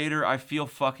so later, I feel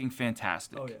fucking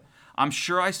fantastic. Oh, yeah. I'm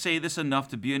sure I say this enough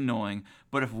to be annoying,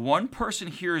 but if one person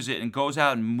hears it and goes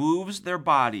out and moves their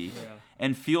body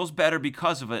and feels better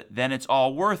because of it, then it's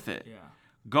all worth it. Yeah.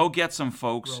 Go get some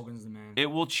folks. Rogan's the man. It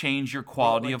will change your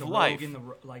quality of life. Rogan, the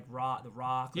Rock. Like,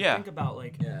 Yeah. Think about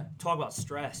talk about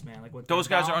stress, man. Like what Those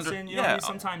guys are under. You know what I mean?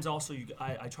 Sometimes also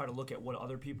I try to look at what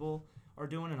other people are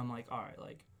doing, and I'm like, all right,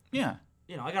 like. Yeah.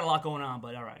 You know, I got a lot going on,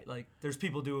 but all right, like there's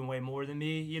people doing way more than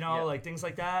me. You know, like things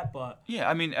like that. But yeah,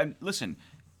 I mean, listen.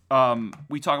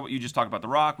 You just talked about The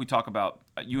Rock. We talk about,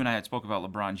 you and I had spoke about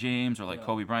LeBron James or like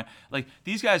Kobe Bryant. Like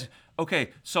these guys,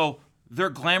 okay, so they're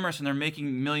glamorous and they're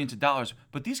making millions of dollars,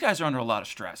 but these guys are under a lot of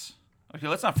stress. Okay,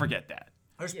 let's not forget that.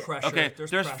 There's pressure. Okay,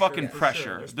 there's fucking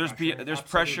pressure. Sure. There's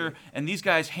pressure, and these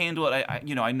guys handle it.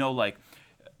 I know like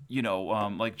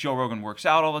Joe Rogan works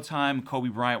out all the time. Kobe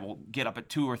Bryant will get up at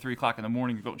 2 or 3 o'clock in the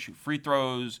morning to go and shoot free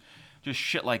throws, just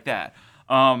shit like that.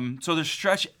 So there's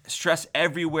stress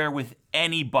everywhere with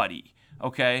anybody.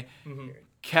 Okay,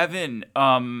 Kevin,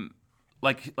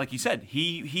 like you said,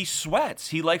 he sweats.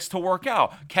 He likes to work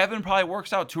out. Kevin probably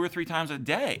works out 2 or 3 times a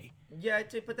day. Yeah,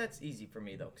 but that's easy for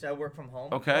me though, because I work from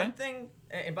home. Okay. One thing,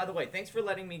 and by the way, thanks for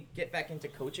letting me get back into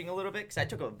coaching a little bit, because I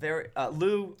took a very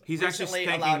Lou. He's recently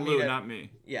actually allowed thanking me Lou, to, not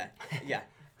me. Yeah.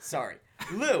 Sorry,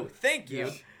 Lou. Thank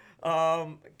you.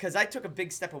 Because I took a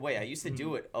big step away. I used to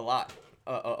do it a lot.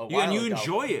 A while And you ago.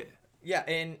 enjoy it. Yeah,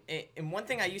 and one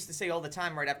thing I used to say all the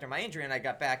time right after my injury, and I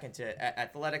got back into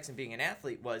athletics and being an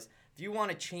athlete, was if you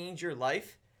want to change your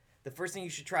life, the first thing you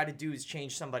should try to do is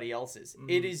change somebody else's.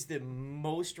 It is the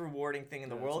most rewarding thing in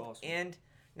the world. Awesome. And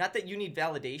not that you need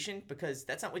validation, because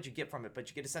that's not what you get from it, but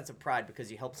you get a sense of pride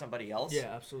because you help somebody else.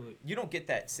 Yeah, absolutely. You don't get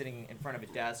that sitting in front of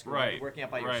a desk or Right, working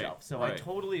out by right, yourself. So right. I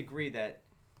totally agree that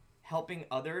helping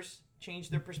others change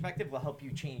their perspective will help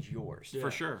you change yours. Yeah.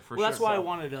 For sure. Well, that's why I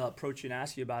wanted to approach you and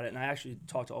ask you about it, and I actually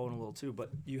talked to Owen a little too.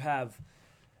 But you have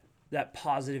that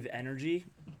positive energy,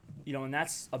 you know, and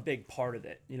that's a big part of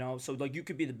it. You know, so like you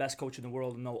could be the best coach in the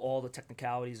world and know all the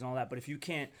technicalities and all that, but if you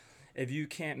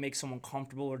can't make someone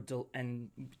comfortable and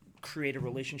create a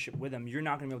relationship with them, you're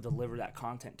not going to be able to deliver that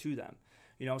content to them.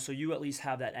 You know, so you at least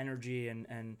have that energy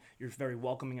and you're very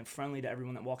welcoming and friendly to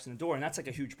everyone that walks in the door. And that's like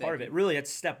a huge part of it. Really,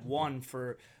 it's step one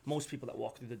for most people that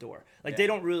walk through the door. Like they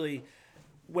don't really,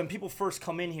 when people first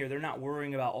come in here, they're not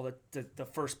worrying about all the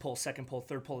first pull, second pull,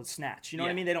 third pull, and snatch. You know what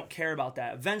I mean? They don't care about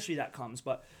that. Eventually that comes.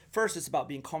 But first it's about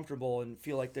being comfortable and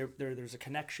feel like there's a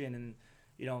connection and,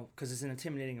 you know, because it's an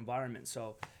intimidating environment.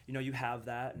 So, you know, you have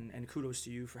that, and kudos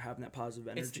to you for having that positive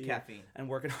energy. It's the caffeine. And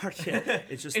working hard. Yeah,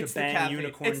 it's just It's the the Bang caffeine.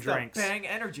 unicorn It's drinks. the Bang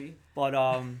energy. But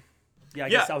yeah, I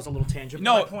guess that was a little tangent.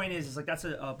 No. But my point is like that's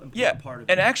an important part of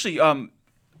it. And actually,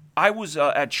 I was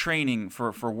at training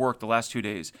for work the last 2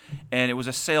 days, and it was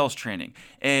a sales training.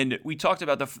 And we talked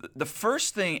about the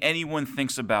first thing anyone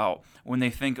thinks about when they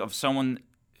think of someone,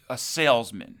 a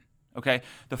salesman. Okay,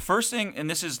 the first thing, and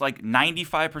this is like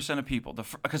 95% of people,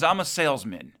 because I'm a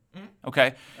salesman.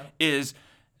 Okay, is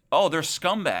they're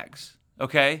scumbags.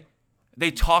 Okay, they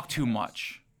talk too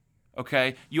much.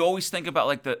 Okay, you always think about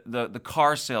like the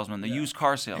car salesman, the used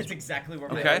car salesman. That's exactly where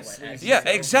my Okay. head went, actually. Yeah,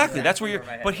 exactly. That's where where you're.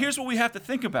 my head But went. here's what we have to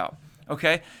think about.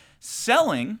 Okay,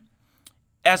 selling,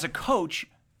 as a coach,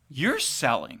 you're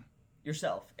selling.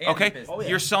 Yourself. And Okay, your business.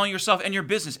 you're selling yourself and your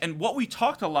business. And what we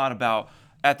talked a lot about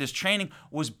at this training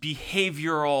was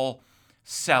behavioral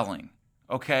selling.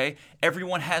 Okay,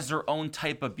 everyone has their own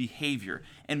type of behavior,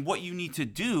 and what you need to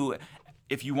do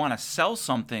if you want to sell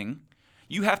something,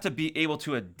 you have to be able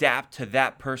to adapt to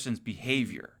that person's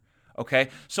behavior. Okay,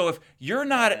 so if you're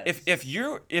not,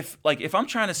 if I'm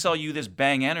trying to sell you this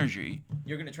Bang energy,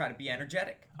 You're going to try to be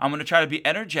energetic. I'm going to try to be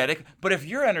energetic. But if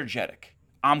you're energetic,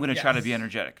 I'm going to try to be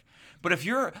energetic. But if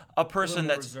you're a person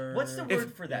that's reserved. What's the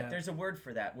word for that? There's a word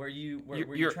for that where you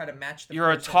try to match the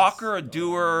you're a person's- talker, a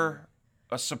doer,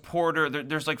 a supporter.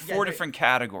 There's like 4 different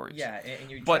categories. Yeah, and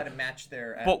you But- try to match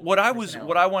their But what I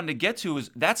personality. wanted to get to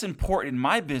is that's important in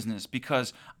my business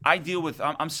because I deal with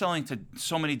I'm selling to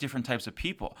so many different types of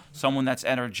people. Someone that's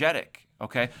energetic,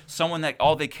 okay? Someone that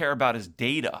all they care about is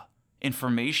data,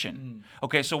 information.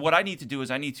 Okay, so what I need to do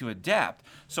is I need to adapt.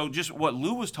 So just what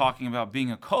Lou was talking about being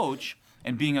a coach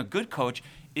and being a good coach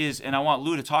is, and I want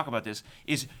Lou to talk about this,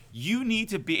 is you need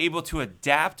to be able to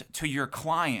adapt to your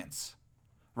clients.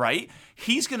 Right?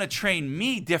 He's going to train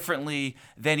me differently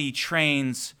than he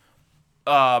trains,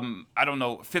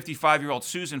 55-year-old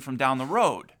Susan from down the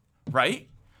road. Right?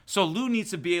 So Lou needs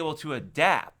to be able to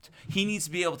adapt. He needs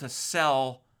to be able to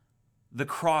sell the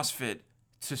CrossFit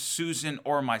to Susan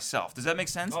or myself. Does that make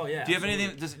sense? Oh, yeah, Do you have absolutely.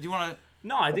 anything? Do you want to?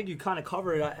 No, I think you kind of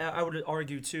covered it. I would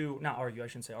argue too, not argue, I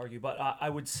shouldn't say argue, but I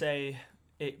would say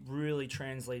it really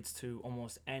translates to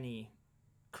almost any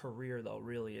career though,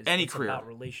 really. It's career. about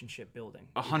relationship building.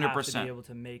 100%. You have to be able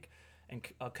to make and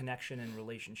a connection and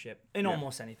relationship in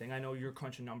almost anything. I know you're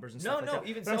crunching numbers and stuff like that.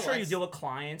 Even but so, I'm sure you deal with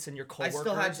clients and your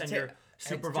coworkers and your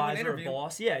supervisor or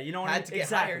boss. Yeah, you know what I mean?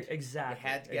 Exactly. You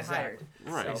had to get hired.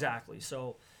 Right. Exactly.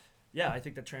 So, yeah, I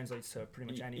think that translates to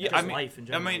pretty much any life in I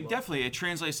general. mean, definitely, it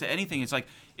translates to anything. It's like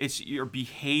it's your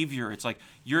behavior. It's like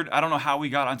I don't know how we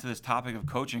got onto this topic of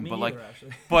coaching, but neither,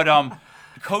 actually. but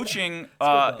coaching,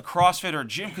 CrossFit or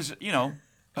gym, because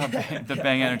the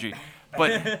Bang Energy.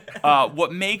 But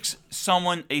what makes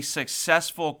someone a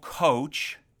successful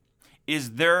coach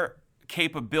is their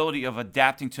capability of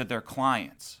adapting to their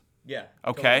clients. Yeah.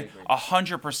 Okay,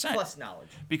 Totally 100%. Plus knowledge.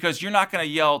 Because you're not going to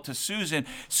yell to Susan,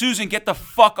 get the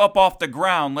fuck up off the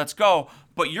ground, let's go.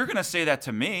 But you're going to say that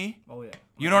to me. Oh, yeah.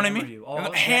 You know what I mean?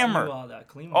 Hammer.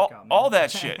 All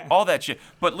that shit.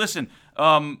 But listen,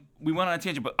 we went on a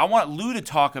tangent, but I want Lou to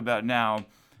talk about now,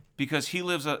 because he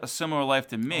lives a similar life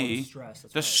to me. The stress.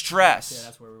 The stress. Yeah,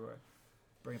 that's where we were.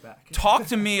 Bring it back. Talk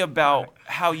to me about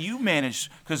how you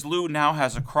manage, because Lou now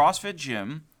has a CrossFit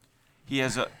gym. He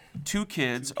has two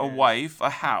kids, a wife, a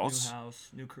house. New house,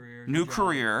 new career. New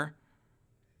career.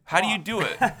 How do you do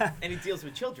it? And he deals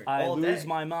with children I all lose day.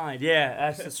 my mind.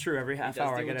 Yeah, that's true. Every half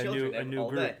hour I get a new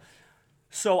group. Day.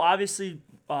 So obviously,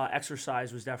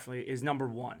 exercise is number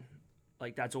one.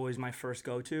 Like, that's always my first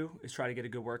go-to, is try to get a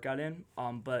good workout in.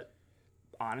 But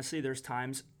honestly, there's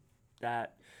times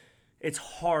that it's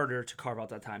harder to carve out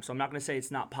that time. So I'm not going to say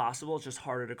it's not possible. It's just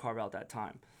harder to carve out that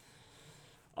time.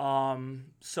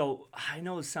 So I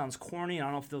know it sounds corny. I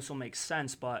don't know if this will make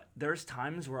sense, but there's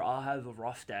times where I'll have a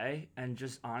rough day, and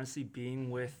just honestly being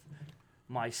with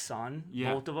my son,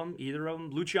 both of them, either of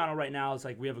them. Luciano right now is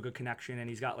like, we have a good connection, and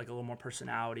he's got like a little more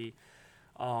personality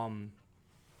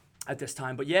at this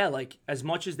time. But yeah, like, as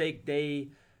much as they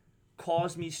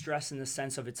cause me stress in the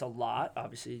sense of it's a lot.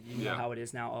 Obviously, you know how it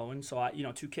is now, Owen. So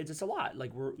two kids, it's a lot.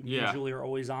 Like, we usually are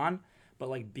always on, but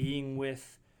like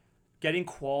getting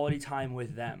quality time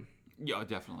with them. Yeah,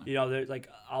 definitely. They're like,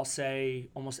 I'll say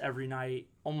almost every night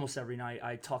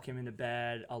I tuck him into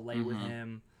bed. I'll lay with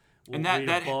him. We'll read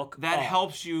a book. That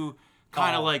helps you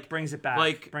kind of like brings it back.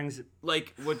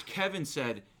 Like what Kevin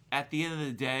said. At the end of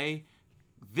the day,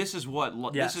 this is what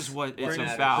it's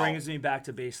about. Brings me back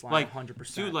to baseline. Like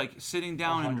 100%. Dude, like sitting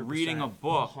down and reading a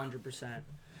book. 100%.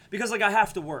 Because like, I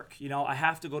have to work. I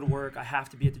have to go to work. I have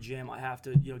to be at the gym. I have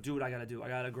to do what I gotta do. I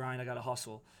gotta grind. I gotta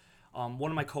hustle.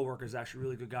 One of my coworkers, actually a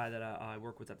really good guy that I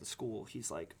work with at the school, he's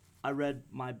like, I read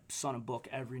my son a book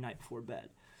every night before bed.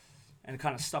 And it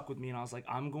kind of stuck with me, and I was like,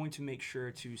 I'm going to make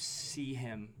sure to see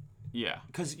him. Yeah.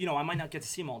 Because, I might not get to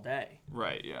see him all day.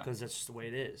 Right, yeah. Because that's just the way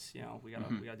it is. We gotta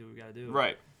do what we gotta do.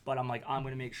 Right. But I'm like, I'm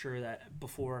going to make sure that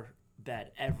before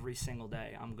bed, every single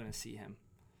day, I'm going to see him.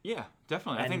 Yeah,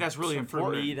 definitely. I think that's really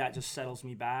important. For me, that just settles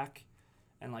me back.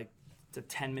 And like, the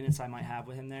 10 minutes I might have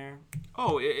with him there.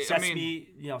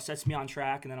 Sets me on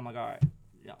track, and then I'm like, all right,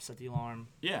 set the alarm.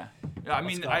 Yeah.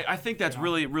 I think that's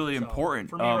really, really important.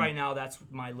 For me right now, that's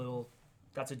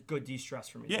a good de-stress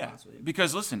for me. Yeah. To be honest with you.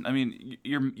 Because listen,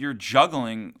 you're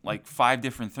juggling like 5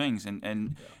 different things,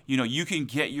 and you can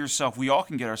we all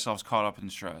can get ourselves caught up in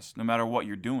stress, no matter what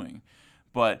you're doing.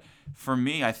 But for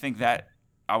me, I think that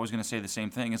I was gonna say the same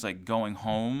thing. Is like going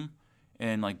home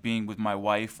and like being with my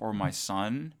wife or my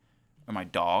son or my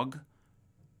dog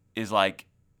is like,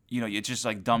 it just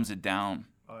like dumbs it down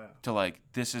to like,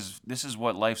 this is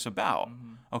what life's about.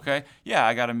 Mm-hmm. Okay. Yeah.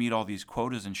 I got to meet all these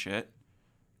quotas and shit,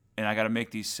 and I got to make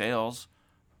these sales.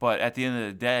 But at the end of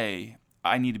the day,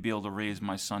 I need to be able to raise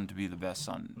my son to be the best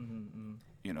son,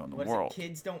 in the world.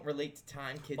 Kids don't relate to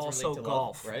time. Kids also relate to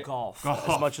golf, love, right? Golf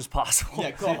as much as possible.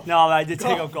 Yeah, golf. No, I did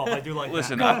take up golf. I do like that.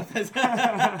 Listen, I'm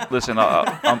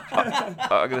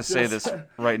gonna say this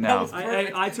right now.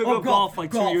 I took up golf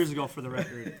like 2 years ago, for the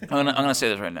record. I'm gonna say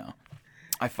this right now.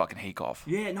 I fucking hate golf.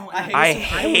 Yeah, no, I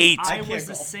hate I was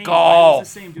the same. golf. I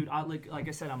was the same, dude. Like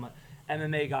I said, I'm a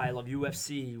MMA guy. I love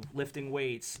UFC, lifting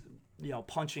weights,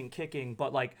 punching, kicking.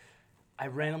 But like, I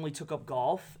randomly took up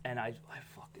golf, and I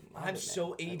fucking love I'm it,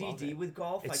 so ADD with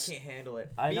golf. I can't handle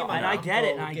it. I know, and I get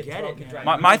it. I get it.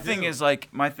 Man. My thing is,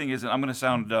 I'm gonna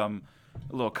sound a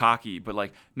little cocky, but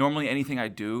like, normally anything I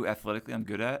do athletically I'm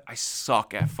good at, I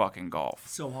suck at fucking golf.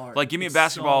 So hard. Like, give me a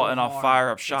basketball and I'll fire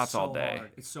up shots all day.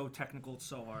 Hard. It's so technical. It's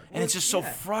so hard. And it's just so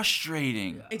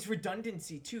frustrating. Yeah. It's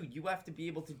redundancy too. You have to be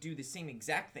able to do the same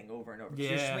exact thing over and over. Yeah.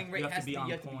 So your swing rate has to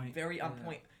be point. very on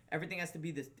point. Everything has to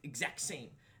be the exact same.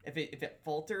 if it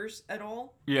falters at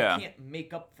all, Yeah. you can't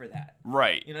make up for that.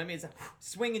 Right. You know what I mean? It's like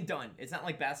swing and done. It's not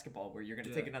like basketball where you're going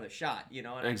to take another shot. You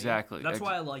know what Exactly. I mean? That's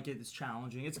why I like it. It's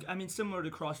challenging. It's similar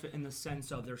to CrossFit in the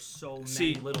sense of there's so many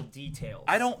See, little details.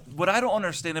 What I don't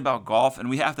understand about golf, and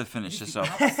we have to finish this up.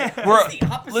 It's the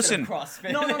opposite listen. of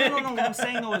CrossFit. No. What I'm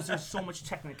saying though is there's so much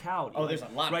technicality. Oh, there's a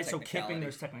lot of right. So technicality. kipping,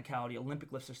 there's technicality.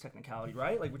 Olympic lifts, there's technicality.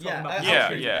 Right. Like we're talking Yeah,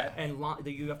 about. Yeah. And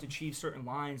that you have to achieve certain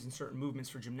lines and certain movements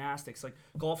for gymnastics. Like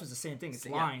golf is the same thing. It's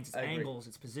Yeah, lines, it's I agree. angles,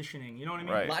 it's positioning. You know what I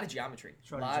mean? Right. A lot of geometry.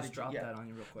 Try a to lot just of drop that on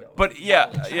you real quick. But yeah.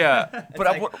 But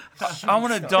like I'm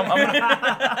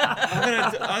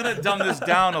gonna dumb this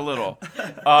down a little.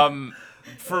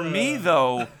 For me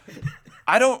though,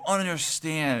 I don't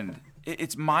understand.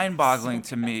 It's mind-boggling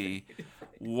to me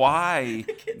why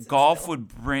golf would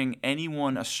bring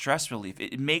anyone a stress relief.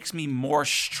 It makes me more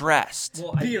stressed.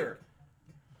 Well, beer.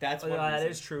 That's what that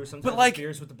is true. Sometimes like- it's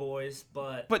beers with the boys,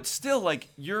 but But still, like,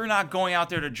 you're not going out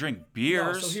there to drink no,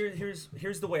 beers. so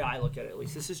here's the way I look at it. At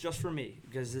least this is just for me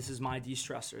because this is my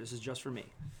de-stressor. This is just for me.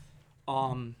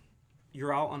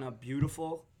 You're out on a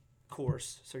beautiful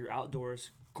course, so you're outdoors,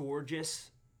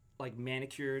 gorgeous, like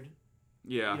manicured,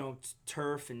 Yeah.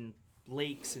 turf and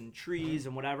lakes and trees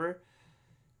and whatever.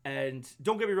 And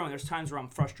don't get me wrong, there's times where I'm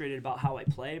frustrated about how I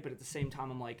play, but at the same time,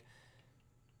 I'm like,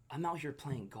 I'm out here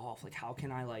playing golf. Like, how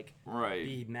can I Right.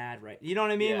 be mad? Right? You know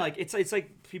what I mean? Yeah. Like, it's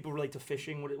like people relate to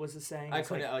fishing. What was it saying? I It's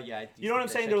couldn't. like, I you know what I'm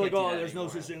do saying? fish. They're I like, can't do oh, that there's no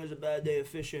anymore. such thing as a bad day of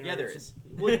fishing. Yeah, or there it's- is.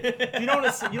 Well, you know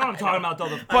what I'm talking about, though.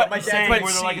 The My dad saying told where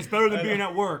me- they're like, it's better than being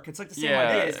at work. It's like the same Yeah,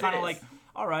 idea. It's it kind of is. like,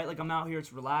 all right, like I'm out here,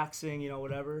 it's relaxing,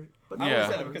 whatever. But I Yeah.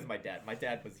 always said it because of my dad. My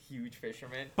dad was a huge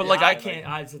fisherman. But, like, I can't.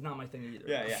 It's not my thing either.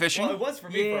 Yeah. Fishing? Well, it was for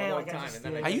me for a Yeah, long like, I time, just and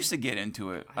then feel I like- used to get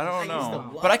into it. I I don't used to know.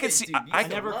 love But I could it, see. dude. You I used to I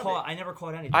love never caught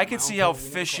anything. could My see uncle, how we never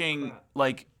caught fishing, crap.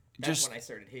 like, That's just when I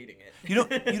started hating it.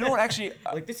 you know what actually.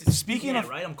 Like, this is Speaking Yeah, of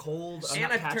right. I'm cold. I'm And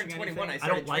not I've catching turned 21. anything. I I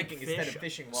don't started like drinking fish. instead of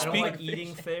fishing. I don't like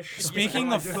eating fish. Speaking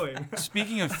What of am I doing?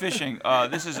 speaking of fishing,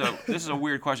 this is a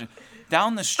weird question.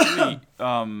 Down the street,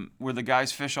 where the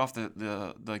guys fish off the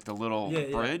little Yeah.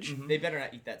 bridge. Mhm. They better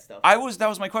not eat that stuff. That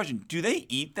was my question. Do they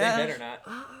eat They that? better not.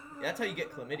 That's how you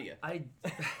get chlamydia.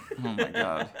 Oh my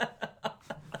god.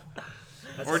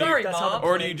 That's Or do Sorry, you, that's how Mom. the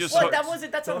or do you planes- just What? hook, That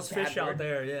wasn't. That's those a bad fish out word.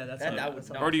 there? Yeah, that's That how, would that's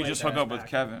not- how or do you play just hook bass up with back.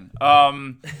 Kevin?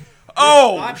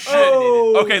 Oh shit.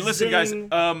 Oh, Okay, listen, guys.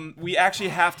 zing. We actually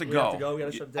have to We go. have to go. We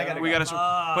gotta shut down. gotta We go.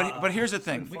 gotta. But here's the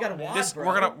thing. We gotta watch, This, bro.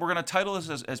 we're gonna title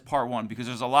this as part one because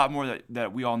there's a lot more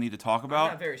that we all need to talk I'm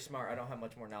about. not very smart. I don't have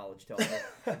much more knowledge to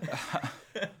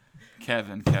offer.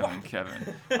 Kevin.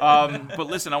 But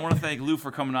listen, I want to thank Lou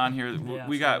for coming on here. Yeah,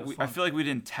 We it got. was I fun. feel like we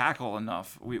didn't tackle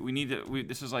enough. We need to.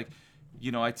 This is like,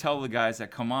 I tell the guys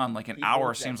that come on like an He hour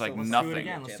holds that, seems so like let's do it nothing.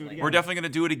 again. Let's do it again. We're definitely gonna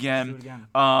do it again. Let's do it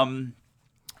again.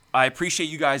 I appreciate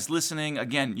you guys listening.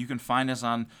 Again, you can find us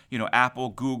on Apple,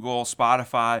 Google,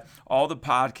 Spotify, all the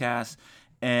podcasts.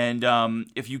 And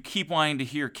if you keep wanting to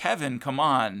hear Kevin come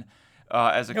on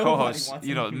as a Nobody co-host, wants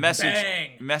to.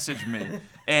 message Bang. me.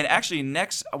 And actually,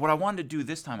 what I wanted to do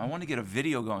this time, I wanted to get a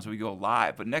video going so we go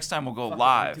live. But next time we'll go Fuck it,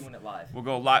 live. we're doing it live. We'll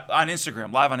go live on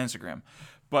Instagram.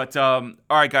 But all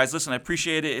right, guys, listen, I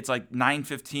appreciate it. It's like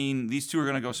 9:15. These two are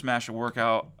gonna go smash a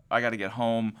workout. I got to get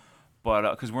home.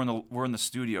 But because we're in the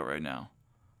studio right now,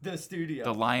 The studio.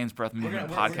 the Lion's Breath We're Movement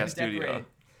gonna podcast studio. decorate it.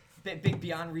 Big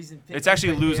Beyond Reason. It's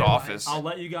actually Lou's office. I'll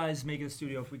let you guys make it a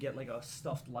studio if we get like a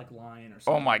stuffed like lion or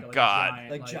something. Oh my like a God.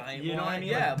 Like giant You know what I one? mean?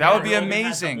 Yeah, Like, That would be Rogan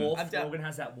has the amazing. wolf. I'm down. Rogan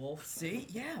has that wolf. See,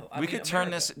 yeah. We could turn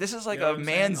America. this is like You know a what I'm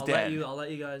saying? man's I'll den. I'll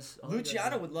let you guys. I'll let you guys-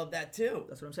 Luciano would love that too.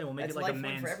 That's what I'm saying. We'll make That's it like a life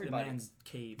one for the everybody. man's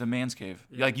cave. The man's cave.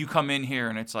 Yeah. Like you come in here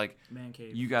and it's like Man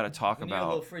cave. you got to talk We need a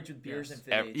little about. fridge with beers and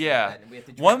Ev- fidgets. yeah. And we have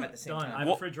to drink One- them at the same Done. I time. have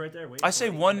Well, a fridge right there. Wait. I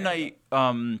say Well, one America.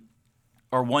 night,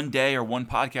 or one day or one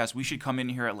podcast, we should come in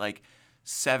here at like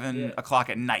 7 o'clock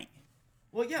at night.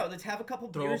 Well, yeah, let's have a couple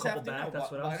Throw a beers couple after. back, No,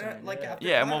 that's what I'm why not? saying, Like yeah. after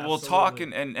Yeah, and class. we'll talk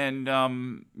Absolutely. and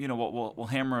we'll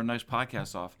hammer a nice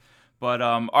podcast off. But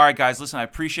all right, guys, listen, I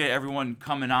appreciate everyone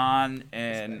coming on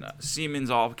and Siemens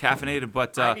all caffeinated.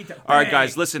 But I need to all right,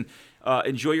 guys, bang. listen,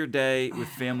 enjoy your day with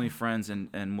family, friends,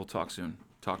 and we'll talk soon.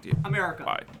 Talk to you. America.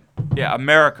 All right. Yeah,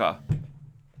 America.